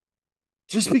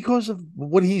 Just because of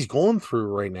what he's going through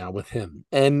right now with him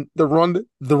and the run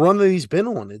that he's been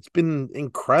on. It's been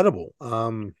incredible.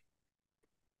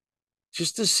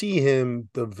 Just to see him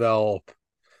develop,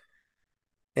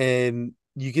 and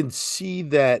you can see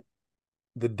that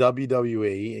the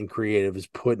WWE and creative is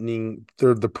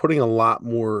they're putting a lot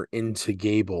more into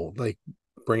Gable, like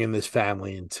bringing this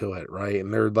family into it, right?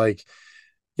 And they're like,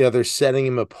 yeah, they're setting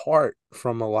him apart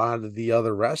from a lot of the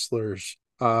other wrestlers.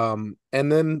 And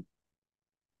then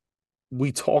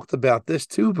we talked about this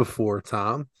too before,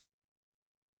 Tom,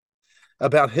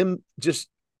 about him just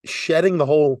shedding the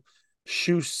whole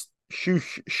shoes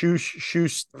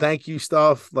thank you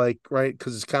stuff, like, right,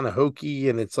 because it's kind of hokey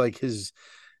and it's like his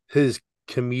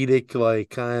comedic like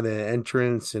kind of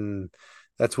entrance, and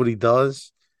that's what he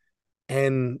does.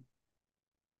 And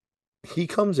he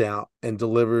comes out and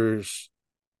delivers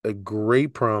a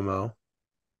great promo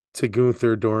to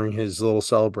Gunther during his little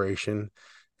celebration,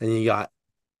 and you got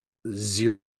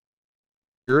zero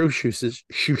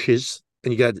shooshes,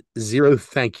 and you got zero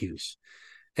thank yous,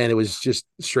 and it was just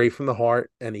straight from the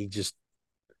heart. And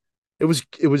it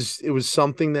was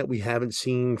something that we haven't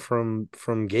seen from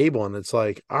Gable, and it's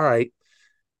like, all right,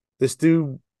 This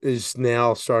dude is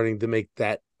now starting to make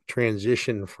that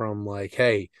transition from like,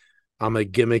 hey, I'm a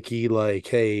gimmicky, like,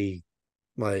 hey,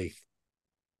 like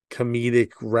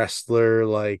comedic wrestler,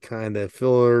 like kind of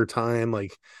filler time,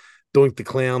 like Doink the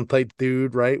Clown type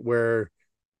dude, right? Where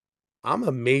I'm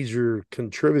a major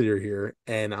contributor here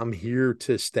and I'm here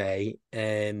to stay.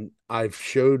 And I've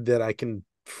showed that I can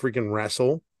freaking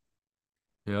wrestle.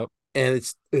 Yep. And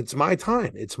it's my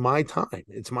time. It's my time.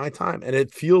 It's my time. And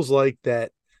it feels like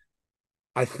that.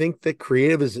 I think that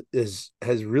creative is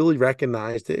has really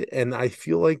recognized it. And I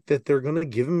feel like that they're gonna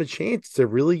give him a chance to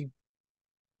really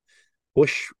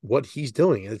push what he's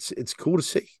doing. It's cool to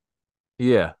see.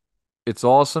 Yeah. It's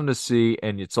awesome to see,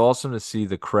 and it's awesome to see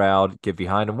the crowd get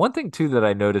behind him. One thing too that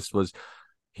I noticed was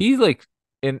he like,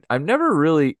 and I've never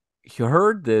really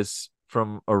heard this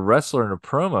from a wrestler in a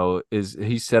promo, is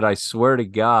he said, "I swear to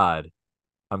God,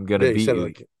 I'm gonna Yeah, he beat said it you."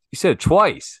 like He said it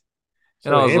twice.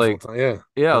 And said I a was handful like, of times.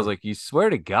 Yeah. yeah, I was Yeah. like, you swear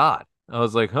to God. I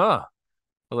was like, huh.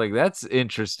 I was like, that's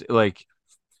interesting. Like,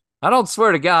 I don't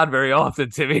swear to God very often,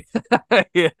 Timmy.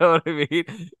 You know what I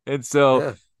mean? And so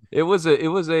Yeah. it was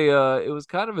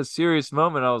kind of a serious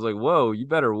moment. I was like, whoa, you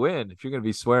better win if you're gonna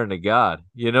be swearing to God.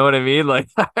 You know what I mean? Like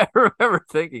I remember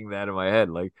thinking that in my head,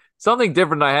 like something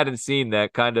different I hadn't seen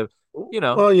that kind of,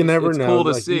 Well, you never it's know. cool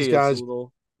to Like these see. guys,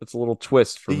 It's a little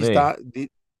twist for these me. dot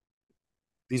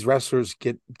these wrestlers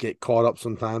get caught up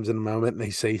sometimes in a moment and they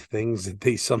say things that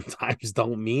they sometimes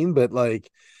don't mean, but like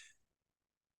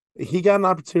he got an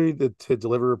opportunity to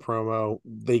deliver a promo.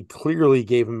 They clearly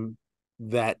gave him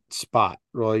that spot,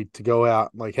 really, to go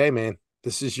out like, hey man,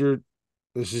 this is your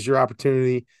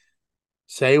opportunity.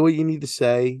 Say what you need to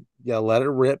say. Yeah, let it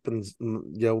rip, and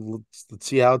let's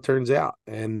see how it turns out.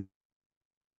 And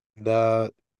I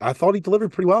thought he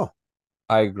delivered pretty well.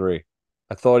 I agree.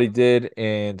 I thought he did,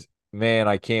 and man,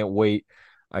 I can't wait.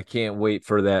 I can't wait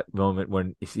for that moment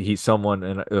when he's someone,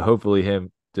 and hopefully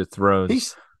him dethrones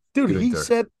He's dude,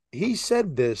 Gunther. he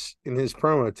said this in his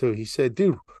promo too. He said,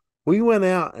 dude, we went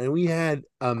out and we had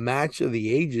a match of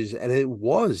the ages, and it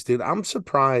was, dude. I'm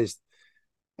surprised.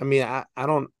 I mean, I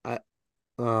don't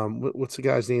what's the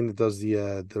guy's name that does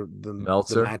the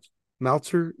Meltzer. match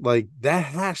Meltzer? Like that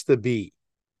has to be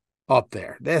up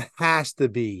there. That has to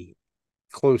be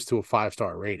close to a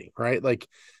 5-star rating, right? Like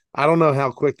I don't know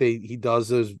how quick he does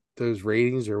those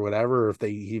ratings or whatever, if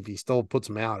he still puts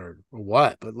them out or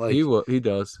what, but like He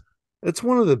does. it's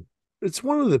one of the it's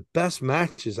one of the best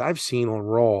matches I've seen on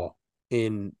Raw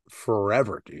in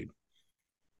forever, dude.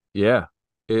 Yeah,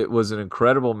 it was an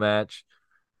incredible match,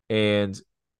 and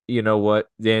you know what?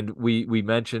 And we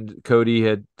mentioned Cody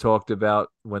had talked about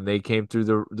when they came through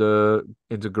the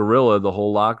into Gorilla, the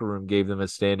whole locker room gave them a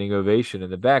standing ovation in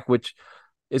the back, which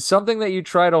is something that you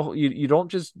try to you don't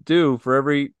just do for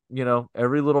every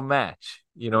every little match.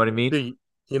 You know what I mean? Dude,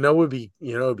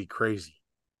 it'd be crazy.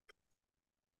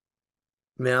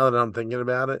 Now that I'm thinking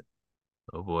about it,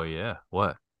 Oh boy, yeah.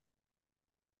 What?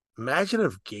 imagine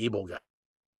if Gable got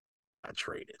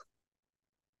traded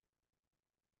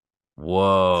to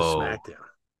Whoa. SmackDown.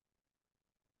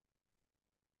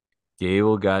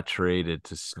 Gable got traded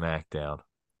to SmackDown.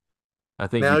 I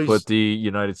think you Now put he's the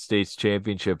United States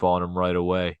Championship on him right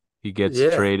away. He gets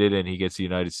yeah, traded and he gets the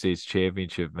United States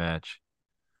Championship match.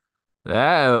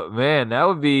 That man, that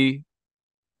would be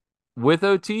with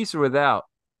Otis or without.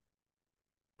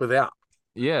 without.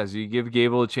 Yeah, so you give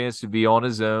Gable a chance to be on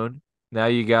his own. Now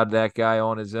you got that guy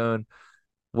on his own.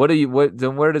 What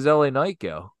then where does LA Knight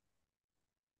go?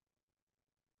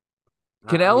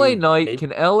 I mean, maybe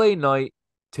Can LA Knight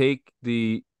take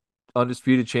the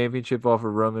undisputed championship off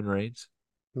of Roman Reigns?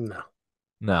 no.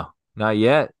 No, not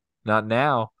yet. Not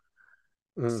now.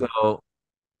 Mm. So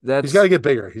He's got that's to get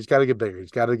bigger. He's got to get bigger.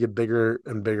 He's got to get bigger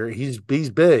and bigger. He's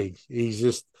big. He's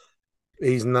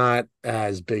not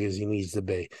as big as he needs to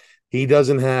be. He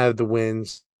doesn't have the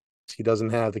wins. He doesn't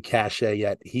have the cachet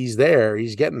yet. He's there.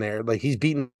 He's getting there. Like he's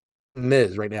beating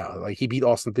Miz right now. Like he beat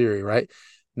Austin Theory, right?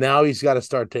 Now he's got to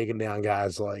start taking down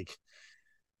guys like,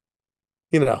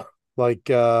 you know, like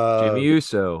Jimmy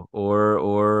Uso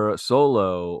or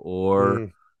Solo or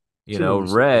mm, Jimmy Uso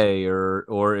isn't. Ray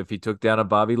or if he took down a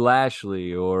Bobby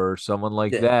Lashley or someone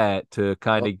like Yeah. that to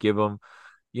kind Well, of give him,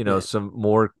 yeah. some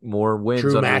more wins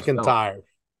Drew under his belt. McIntyre.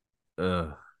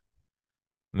 Ugh,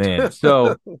 man.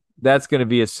 So that's going to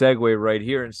be a segue right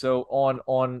here. And so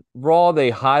on Raw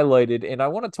they highlighted, and I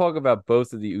want to talk about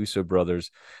both of the Uso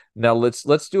brothers. Now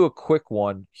let's do a quick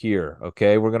one here,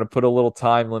 okay? We're going to put a little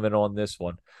time limit on this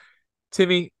one.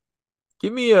 Timmy,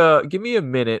 give me a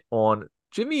minute on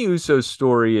Jimmy Uso's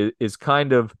story is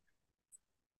kind of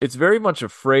it's very much a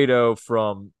Fredo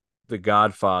from the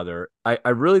Godfather. I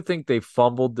really think they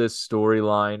fumbled this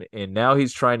storyline, and now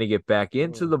he's trying to get back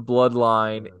into the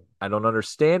bloodline. I don't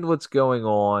understand what's going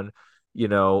on.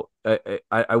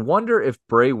 I wonder if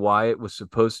Bray Wyatt was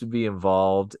supposed to be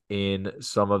involved in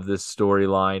some of this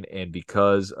storyline, and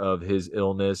because of his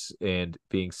illness and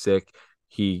being sick,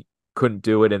 he couldn't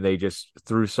do it, and they just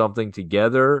threw something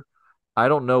together. I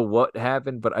don't know what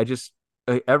happened, but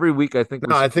every week I think we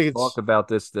No, I seem to think talk it's about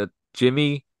this, that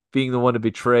Jimmy being the one to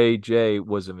betray Jey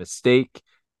was a mistake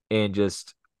and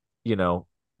just, you know,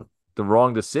 the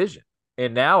wrong decision.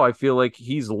 And now I feel like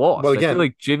he's well lost. I feel again,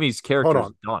 like Jimmy's hold character is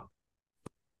on. done.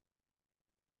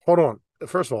 Hold on.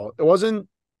 First of all, it wasn't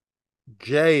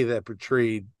Jey that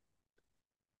betrayed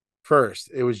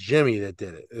first. It was Jimmy that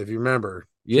did it. If you remember,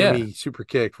 Yeah. Jimmy super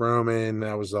kicked Roman.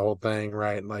 That was the whole thing,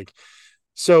 right? And like,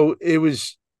 so it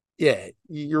was. Yeah,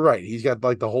 you're right. He's got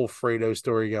like the whole Fredo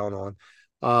story going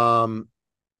on.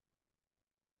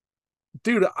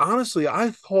 Dude, honestly,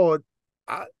 I thought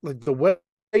like the way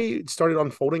it started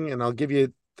unfolding, and I'll give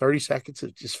you 30 seconds.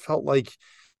 It just felt like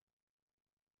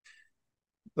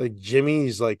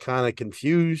Jimmy's like kind of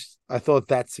confused. I thought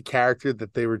that's the character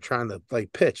that they were trying to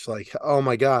like pitch. Like, oh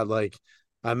my god, like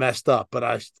I messed up,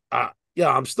 but yeah,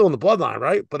 I'm still in the bloodline,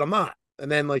 right? But I'm not.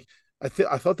 And then like I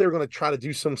thought they were gonna try to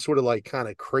do some sort of like kind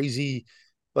of crazy,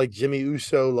 like Jimmy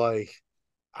Uso, like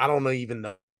I don't even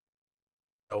know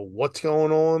what's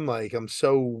going on. Like I'm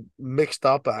so mixed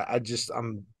up.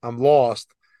 I'm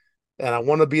lost. And I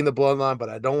want to be in the bloodline, but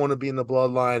I don't want to be in the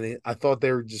bloodline. I thought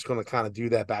they were just going to kind of do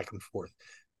that back and forth.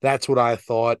 That's what I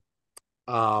thought.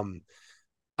 Um,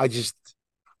 I just,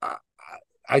 I,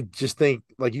 I just think,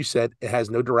 like you said, it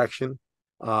has no direction.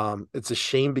 It's a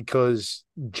shame because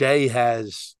Jey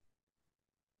has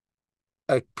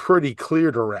a pretty clear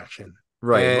direction,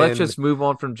 Right. And let's and just move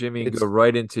on from Jimmy and go it's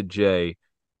right into Jey.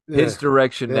 His yeah,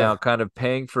 direction yeah, now, kind of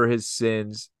paying for his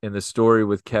sins, and the story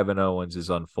with Kevin Owens is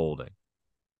unfolding.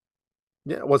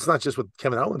 yeah. Well, it's not just with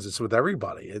Kevin Owens; it's with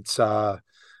everybody. It's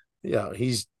yeah,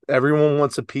 he's everyone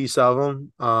wants a piece of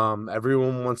him.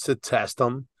 Everyone wants to test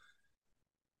him,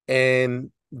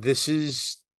 and this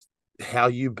is how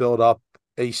you build up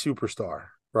a superstar,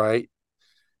 right?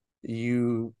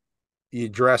 You you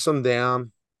dress him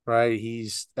down, right?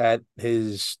 He's at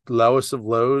his lowest of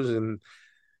lows, and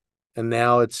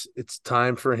now it's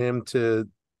time for him to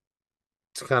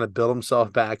kind of build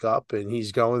himself back up, and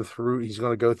he's going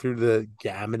to go through the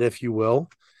gamut, if you will,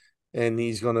 and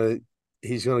he's going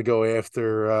to go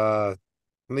after I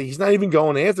mean, he's not even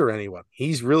going after anyone.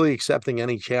 He's really accepting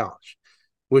any challenge,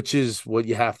 which is what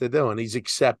you have to do. And he's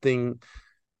accepting,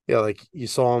 like you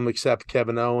saw him accept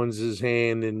Kevin Owens'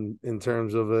 hand in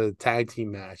terms of a tag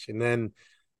team match. And then,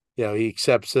 he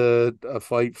accepts a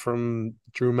fight from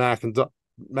Drew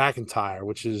McIntyre,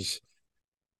 which is,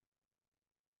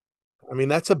 I mean,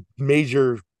 that's a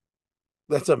major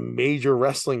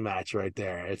wrestling match right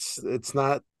there. It's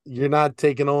not, you're not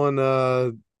taking on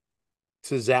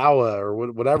Tozawa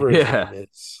or whatever his Yeah. name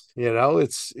is.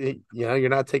 You're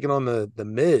not taking on the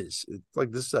Miz. It's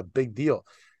like this is a big deal.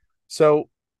 So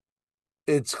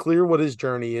it's clear what his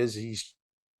journey is. He's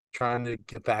trying to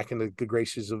get back into the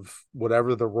graces of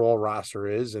whatever the Raw roster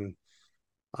is, and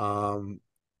um,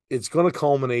 it's going to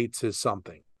culminate to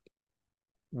something.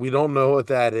 We don't know what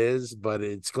that is, but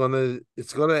it's gonna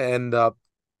end up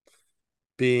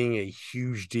being a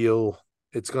huge deal.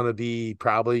 It's going to be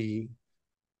probably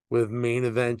with main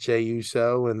event Jey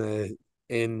Uso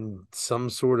in some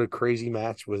sort of crazy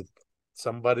match with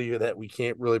somebody that we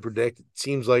can't really predict. It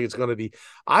seems like it's going to be.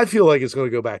 I feel like it's going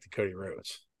to go back to Cody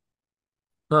Rhodes.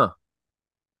 Huh.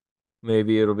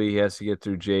 Maybe it'll be he has to get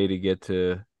through Jey to get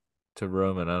to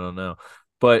Roman. I don't know.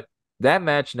 But that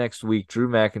match next week, Drew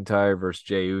McIntyre versus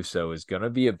Jey Uso, is gonna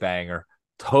be a banger.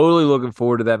 Totally looking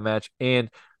forward to that match. And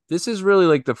this is really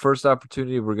like the first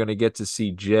opportunity we're gonna get to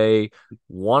see Jey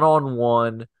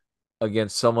one-on-one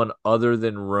against someone other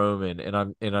than Roman. And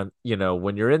I'm,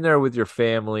 when you're in there with your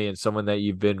family and someone that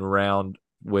you've been around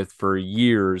with for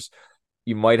years,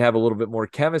 you might have a little bit more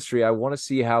chemistry. I want to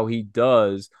see how he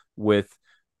does with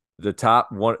the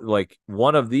top one, like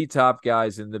one of the top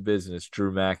guys in the business,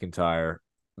 Drew McIntyre,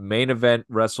 main event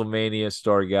WrestleMania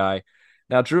star guy.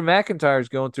 Now, Drew McIntyre is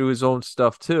going through his own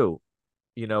stuff too.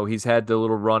 He's had the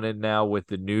little run in now with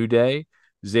the New Day.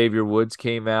 Xavier Woods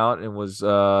came out and was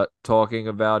talking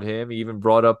about him. He even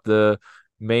brought up the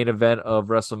main event of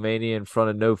WrestleMania in front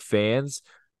of no fans,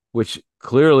 which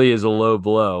clearly is a low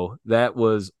blow. That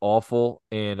was awful.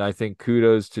 And I think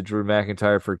kudos to Drew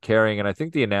McIntyre for carrying. And I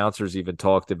think the announcers even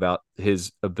talked about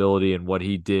his ability and what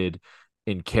he did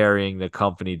in carrying the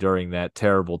company during that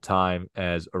terrible time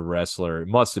as a wrestler. It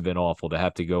must have been awful to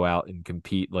have to go out and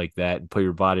compete like that and put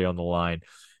your body on the line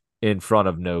in front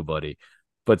of nobody.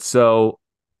 But so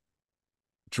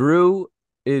Drew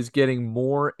is getting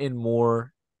more and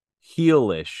more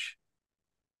heelish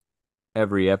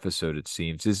every episode, it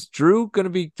seems. Is Drew going to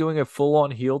be doing a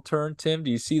full-on heel turn, Tim? Do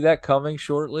you see that coming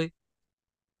shortly?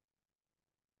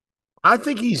 I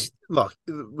think look,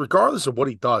 regardless of what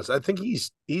he does, I think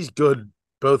he's good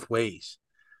both ways.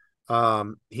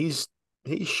 He's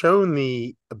shown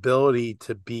the ability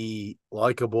to be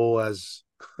likable as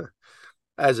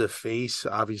a face,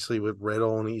 obviously with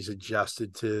Riddle, and he's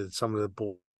adjusted to some of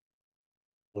the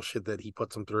bullshit that he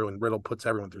puts him through, and Riddle puts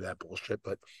everyone through that bullshit.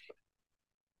 But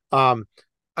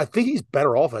I think he's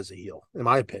better off as a heel, in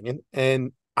my opinion,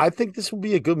 and I think this will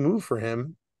be a good move for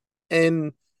him.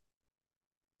 And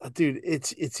dude,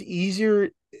 it's easier,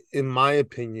 in my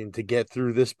opinion, to get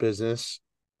through this business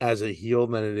as a heel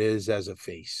than it is as a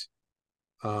face.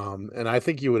 And I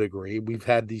think you would agree. We've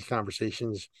had these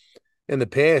conversations in the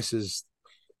past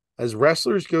as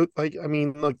wrestlers go. Like, I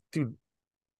mean, look, dude,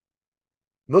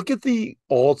 look at the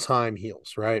all-time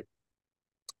heels, right?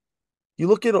 You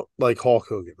look at like Hulk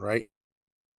Hogan, right?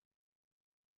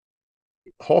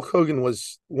 Hulk Hogan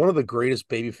was one of the greatest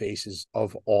baby faces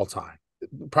of all time,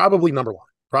 probably number one,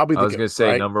 probably I the was going GOAT, to say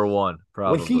right? number one,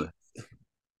 When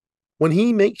probably.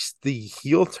 he makes the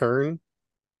heel turn,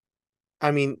 I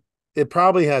mean, it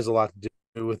probably has a lot to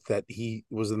do with that he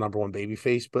was the number one baby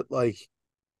face, but like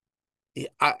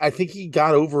I think he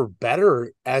got over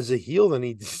better as a heel than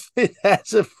he did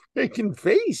as a freaking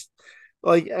face.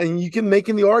 Like, and you can make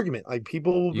in the argument, like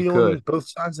people will You be on could. both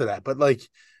sides of that, but like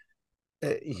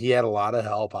he had a lot of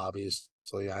help,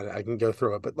 obviously. I can go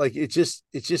through it, but like it's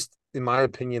just in my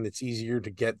opinion, it's easier to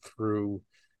get through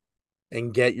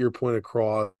and get your point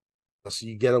across. So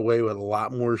you get away with a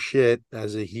lot more shit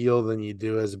as a heel than you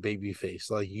do as a baby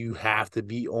face. Like you have to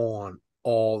be on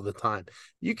all the time.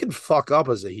 You can fuck up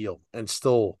as a heel and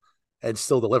still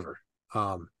deliver.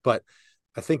 But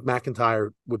I think McIntyre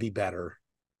would be better.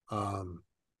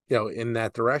 In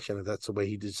that direction if that's the way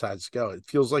he decides to go. It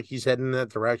feels like he's heading in that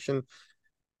direction.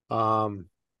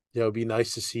 It'd be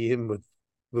nice to see him with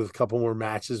a couple more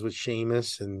matches with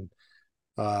Sheamus, and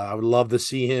I would love to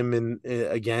see him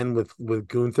again with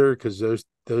Gunther because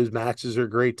those matches are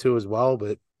great too as well.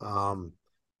 But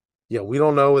we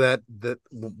don't know that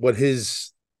what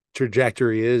his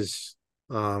trajectory is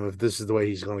if this is the way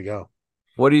he's going to go.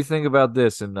 What do you think about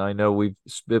this? And I know we're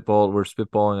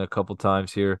spitballing a couple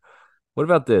times here. What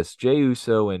about this? Jey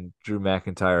Uso and Drew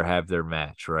McIntyre have their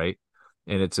match, right?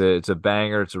 And it's a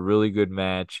banger. It's a really good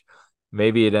match.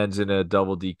 Maybe it ends in a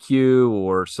double DQ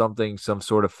or something, some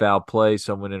sort of foul play.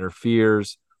 Someone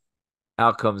interferes.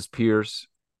 Out comes Pierce.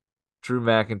 Drew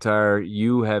McIntyre,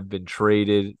 you have been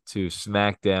traded to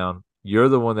SmackDown. You're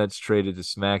the one that's traded to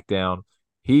SmackDown.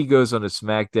 He goes on to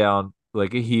SmackDown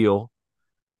like a heel,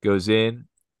 goes in,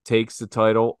 takes the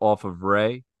title off of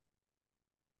Ray,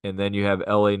 and then you have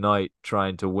LA Knight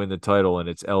trying to win the title, and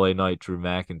it's LA Knight, Drew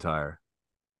McIntyre.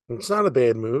 It's not a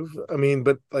bad move. I mean,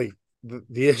 but like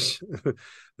the issue,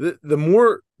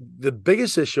 the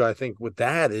biggest issue I think with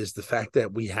that is the fact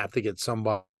that we have to get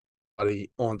somebody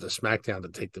onto SmackDown to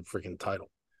take the freaking title.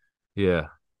 Yeah.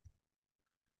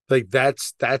 Like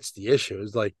that's the issue.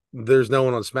 Is like there's no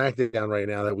one on SmackDown right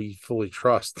now that we fully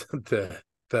trust to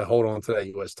hold on to that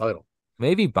US title.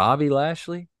 Maybe Bobby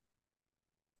Lashley?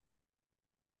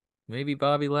 Maybe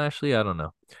Bobby Lashley? I don't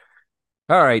know.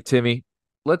 All right, Timmy.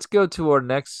 Let's go to our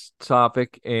next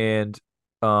topic and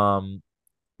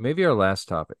maybe our last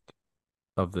topic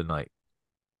of the night.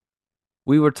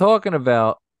 We were talking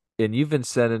about, and you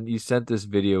sent this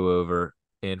video over.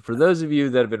 And for those of you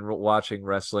that have been watching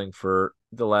wrestling for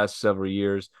the last several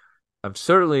years, I'm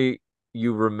certainly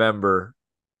you remember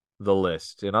the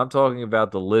list. And I'm talking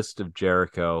about the list of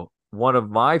Jericho, one of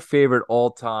my favorite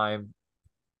all time,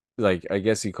 like I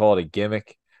guess you call it a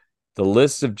gimmick. The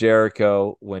list of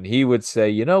Jericho when he would say,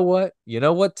 you know what? You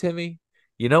know what, Timmy?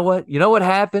 You know what? You know what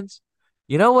happens?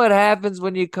 You know what happens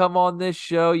when you come on this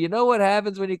show? You know what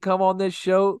happens when you come on this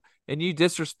show and you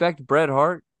disrespect Bret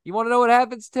Hart? You want to know what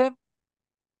happens, Tim?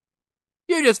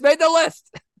 You just made the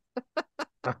list.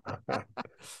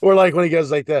 Or like when he goes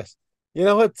like this. You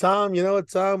know what, Tom? You know what,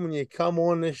 Tom? When you come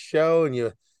on this show and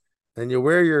you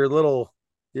wear your little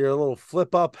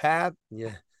flip up hat,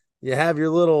 and you have your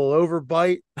little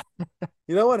overbite.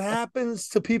 You know what happens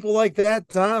to people like that,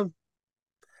 Tom?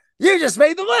 You just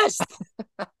made the list.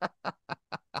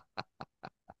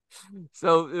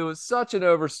 So it was such an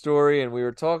overstory, and we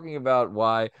were talking about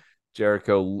why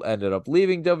Jericho ended up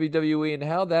leaving WWE, and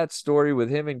how that story with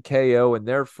him and KO and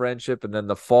their friendship, and then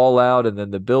the fallout, and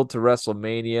then the build to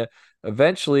WrestleMania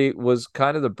eventually was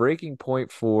kind of the breaking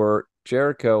point for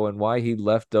Jericho and why he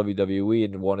left WWE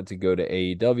and wanted to go to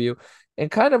AEW, and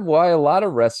kind of why a lot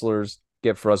of wrestlers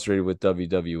get frustrated with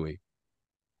WWE.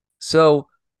 So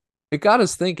it got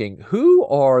us thinking, who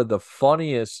are the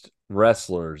funniest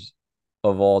wrestlers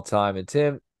of all time? And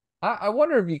Tim, I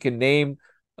wonder if you can name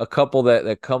a couple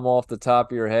that come off the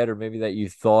top of your head, or maybe that you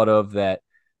thought of that,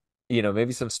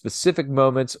 maybe some specific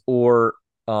moments, or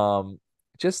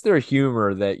just their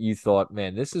humor that you thought,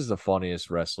 man, this is the funniest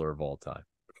wrestler of all time.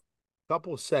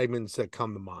 Couple of segments that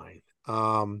come to mind.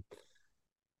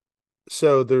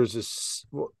 So there's this.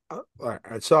 All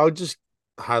right, so I'll just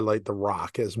highlight The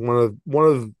Rock as one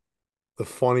of the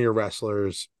funnier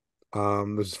wrestlers.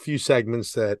 There's a few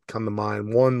segments that come to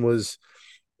mind. One was,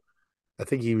 I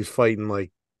think he was fighting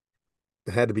like,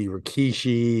 it had to be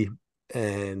Rikishi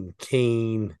and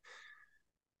Kane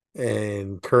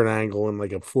and Kurt Angle in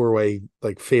like a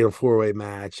fatal 4-way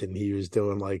match, and he was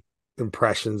doing like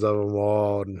impressions of them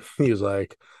all, and he was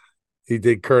like, he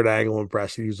did Kurt Angle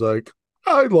impression. He was like,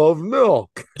 "I love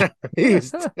milk." he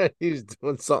was he was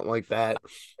doing something like that.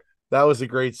 That was a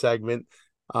great segment.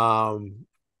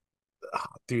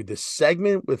 Dude, the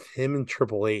segment with him and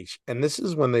Triple H, and this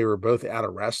is when they were both out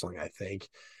of wrestling, I think,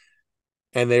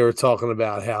 and they were talking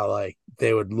about how like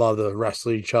they would love to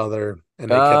wrestle each other,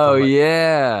 and Oh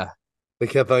yeah, they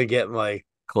kept on getting like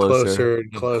closer closer and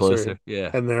and closer, closer.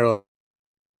 Yeah, and they're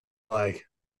like,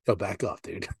 "Yo, back up,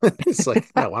 dude." It's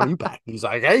like, "No, why don't you back?" He's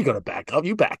like, "I ain't gonna back up.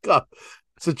 You back up."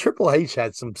 So Triple H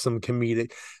had some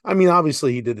comedic. I mean,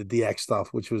 obviously he did the DX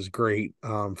stuff, which was great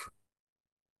for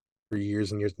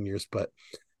years and years and years. But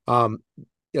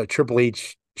Triple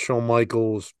H, Shawn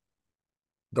Michaels,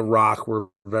 The Rock were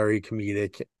very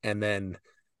comedic, and then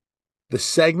the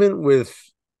segment with,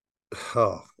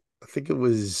 oh, I think it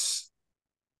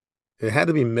had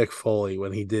to be Mick Foley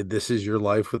when he did "This Is Your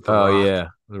Life" with The oh Rock. yeah,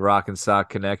 the Rock and Sock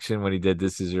connection when he did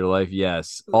 "This Is Your Life."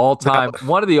 Yes, That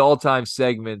one of the all time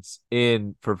segments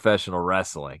in professional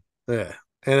wrestling. Yeah.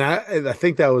 And I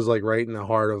think that was like right in the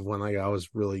heart of when like I was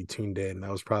really tuned in.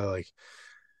 That was probably like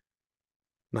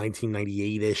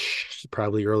 1998-ish,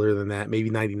 probably earlier than that, maybe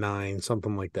 99,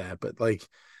 something like that. But like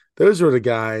those were the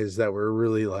guys that were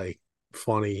really like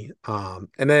funny. And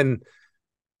then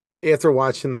after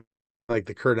watching like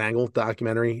the Kurt Angle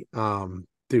documentary,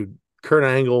 dude, Kurt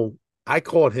Angle, I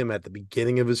called him at the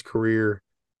beginning of his career.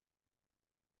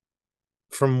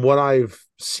 From what I've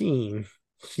seen,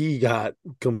 he got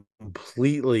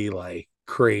completely like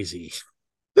crazy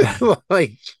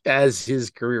like as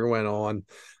his career went on,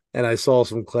 and I saw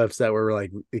some clips that were like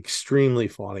extremely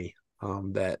funny.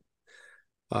 That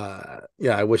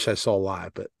yeah, I wish I saw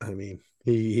live, but I mean,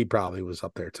 he probably was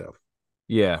up there too.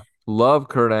 Yeah, love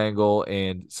Kurt Angle,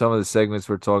 and some of the segments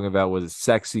we're talking about with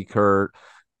Sexy Kurt,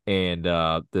 and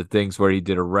the things where he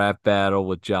did a rap battle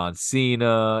with John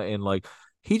Cena, and like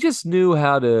he just knew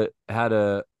how to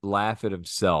laugh at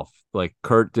himself. Like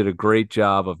Kurt did a great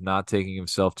job of not taking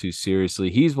himself too seriously.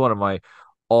 He's one of my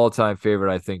all-time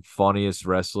favorite, I think, funniest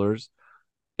wrestlers.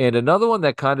 And another one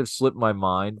that kind of slipped my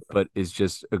mind, but is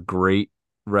just a great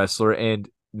wrestler. And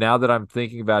now that I'm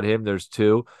thinking about him, there's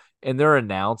two, and they're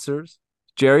announcers.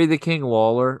 Jerry the King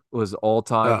Lawler was all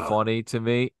time Oh, funny to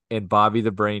me, and Bobby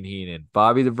the Brain Heenan.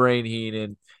 Bobby the Brain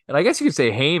Heenan, and I guess you could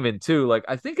say Heyman too. Like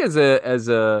I think as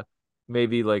a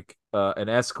maybe like an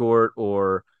escort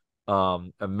or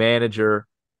a manager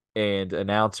and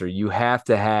announcer, you have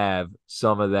to have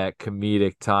some of that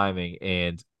comedic timing.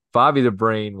 And Bobby the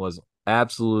Brain was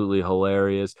absolutely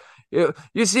hilarious.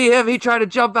 You see him, he tried to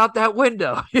jump out that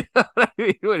window. You know what I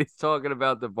mean? When he's talking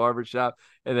about the barbershop.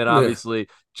 And then yeah. obviously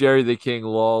Jerry the King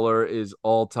Lawler is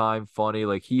all time funny.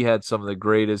 Like he had some of the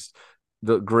greatest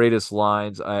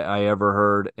lines I ever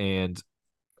heard. And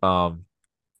You Paul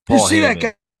see that Heyman.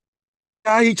 guy?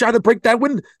 He tried to break that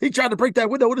window. He tried to break that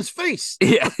window with his face.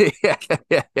 Yeah, yeah,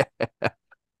 yeah, yeah.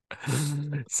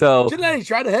 So Today he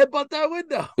tried to headbutt that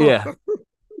window. yeah,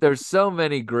 there's so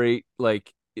many great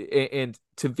like and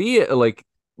to be like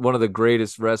one of the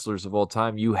greatest wrestlers of all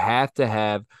time, you have to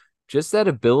have just that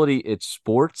ability. It's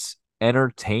sports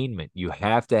entertainment. You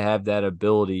have to have that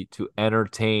ability to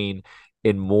entertain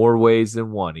in more ways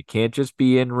than one. It can't just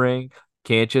be in ring,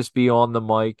 can't just be on the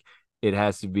mic. It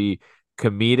has to be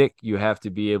comedic. You have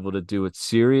to be able to do it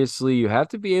seriously. You have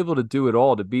to be able to do it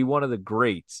all to be one of the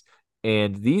greats.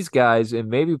 And these guys, and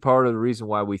maybe part of the reason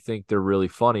why we think they're really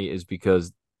funny is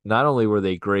because not only were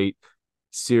they great,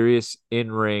 serious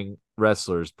in-ring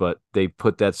wrestlers, but they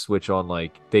put that switch on.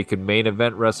 Like they could main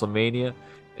event WrestleMania,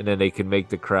 and then they can make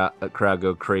the crowd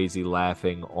go crazy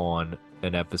laughing on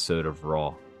an episode of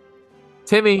Raw.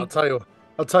 Timmy, I'll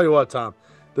tell you what, Tom.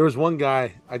 There was one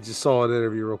guy I just saw an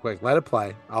interview real quick. Let it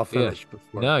play. I'll finish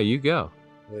before. No, you go.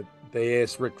 They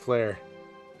asked Ric Flair,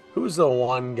 who's the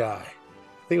one guy?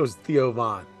 I think it was Theo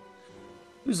Von.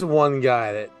 Who's the one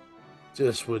guy that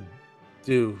just would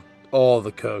do all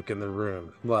the coke in the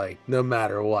room, like no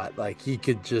matter what, like he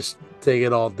could just take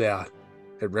it all down?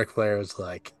 And Ric Flair was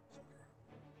like,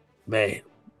 man,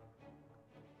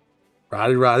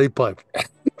 Roddy Piper.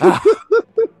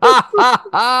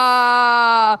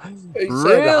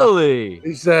 Really?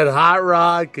 He said Hot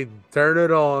Rod could turn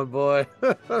it on, boy.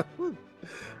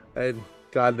 And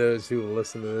God knows who will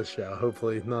listen to this show.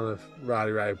 Hopefully none of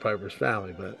Roddy Piper's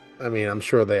family, but I mean, I'm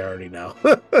sure they already know.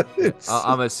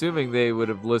 I'm assuming they would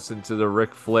have listened to the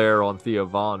Ric Flair on Theo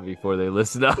Von before they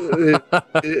listened up.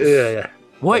 Yeah.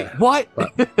 Wait, yeah. what?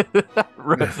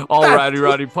 All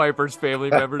Roddy Piper's family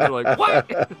members are like,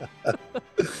 what?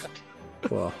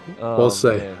 Well, we'll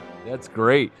see. Man. That's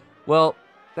great. Well,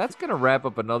 that's going to wrap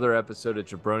up another episode of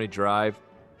Jabroni Drive.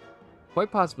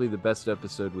 Quite possibly the best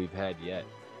episode we've had yet.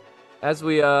 As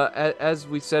we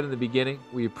said in the beginning,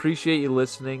 we appreciate you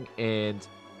listening and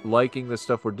liking the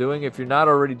stuff we're doing. If you're not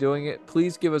already doing it,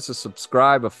 please give us a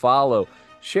subscribe, a follow.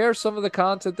 Share some of the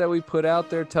content that we put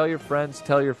out there. Tell your friends,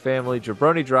 tell your family.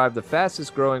 Jabroni Drive, the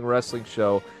fastest growing wrestling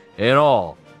show in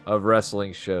all of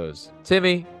wrestling shows.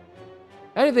 Timmy,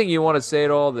 anything you want to say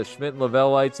to all the Schmidt and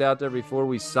Lavellites out there before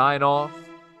we sign off?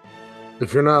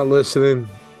 If you're not listening,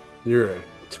 you're a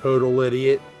total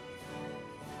idiot.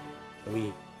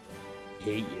 We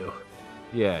hate you.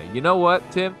 Yeah, you know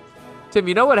what, Tim? Tim,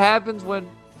 you know what happens when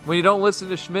you don't listen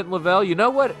to Schmidt and Lavelle? You know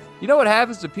what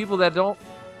happens to people that don't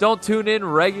tune in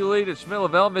regularly to Schmidt and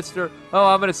Lavelle, Mr. Oh,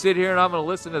 I'm going to sit here and I'm going to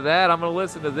listen to that. I'm going to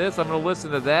listen to this. I'm going to listen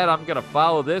to that. I'm going to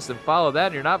follow this and follow that.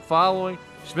 And you're not following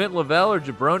Schmidt and Lavelle or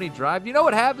Jabroni Drive. You know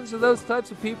what happens to those types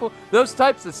of people? Those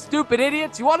types of stupid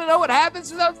idiots? You want to know what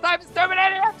happens to those types of stupid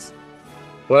idiots?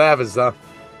 What happens, Tom?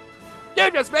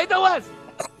 You just made the list.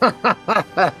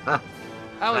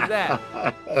 How was that?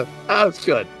 That was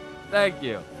good. Thank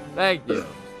you. Well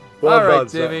All right, done,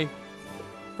 Timmy.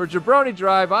 For Jabroni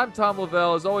Drive, I'm Tom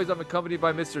Lavelle. As always, I'm accompanied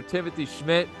by Mr. Timothy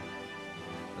Schmidt.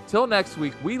 Until next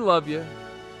week, we love you.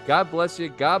 God bless you.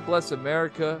 God bless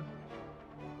America.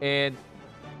 And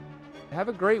have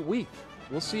a great week.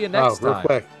 We'll see you next time. Real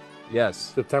quick.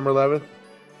 Yes. September 11th.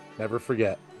 Never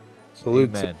forget.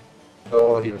 Salute Amen. to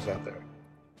all heroes out there.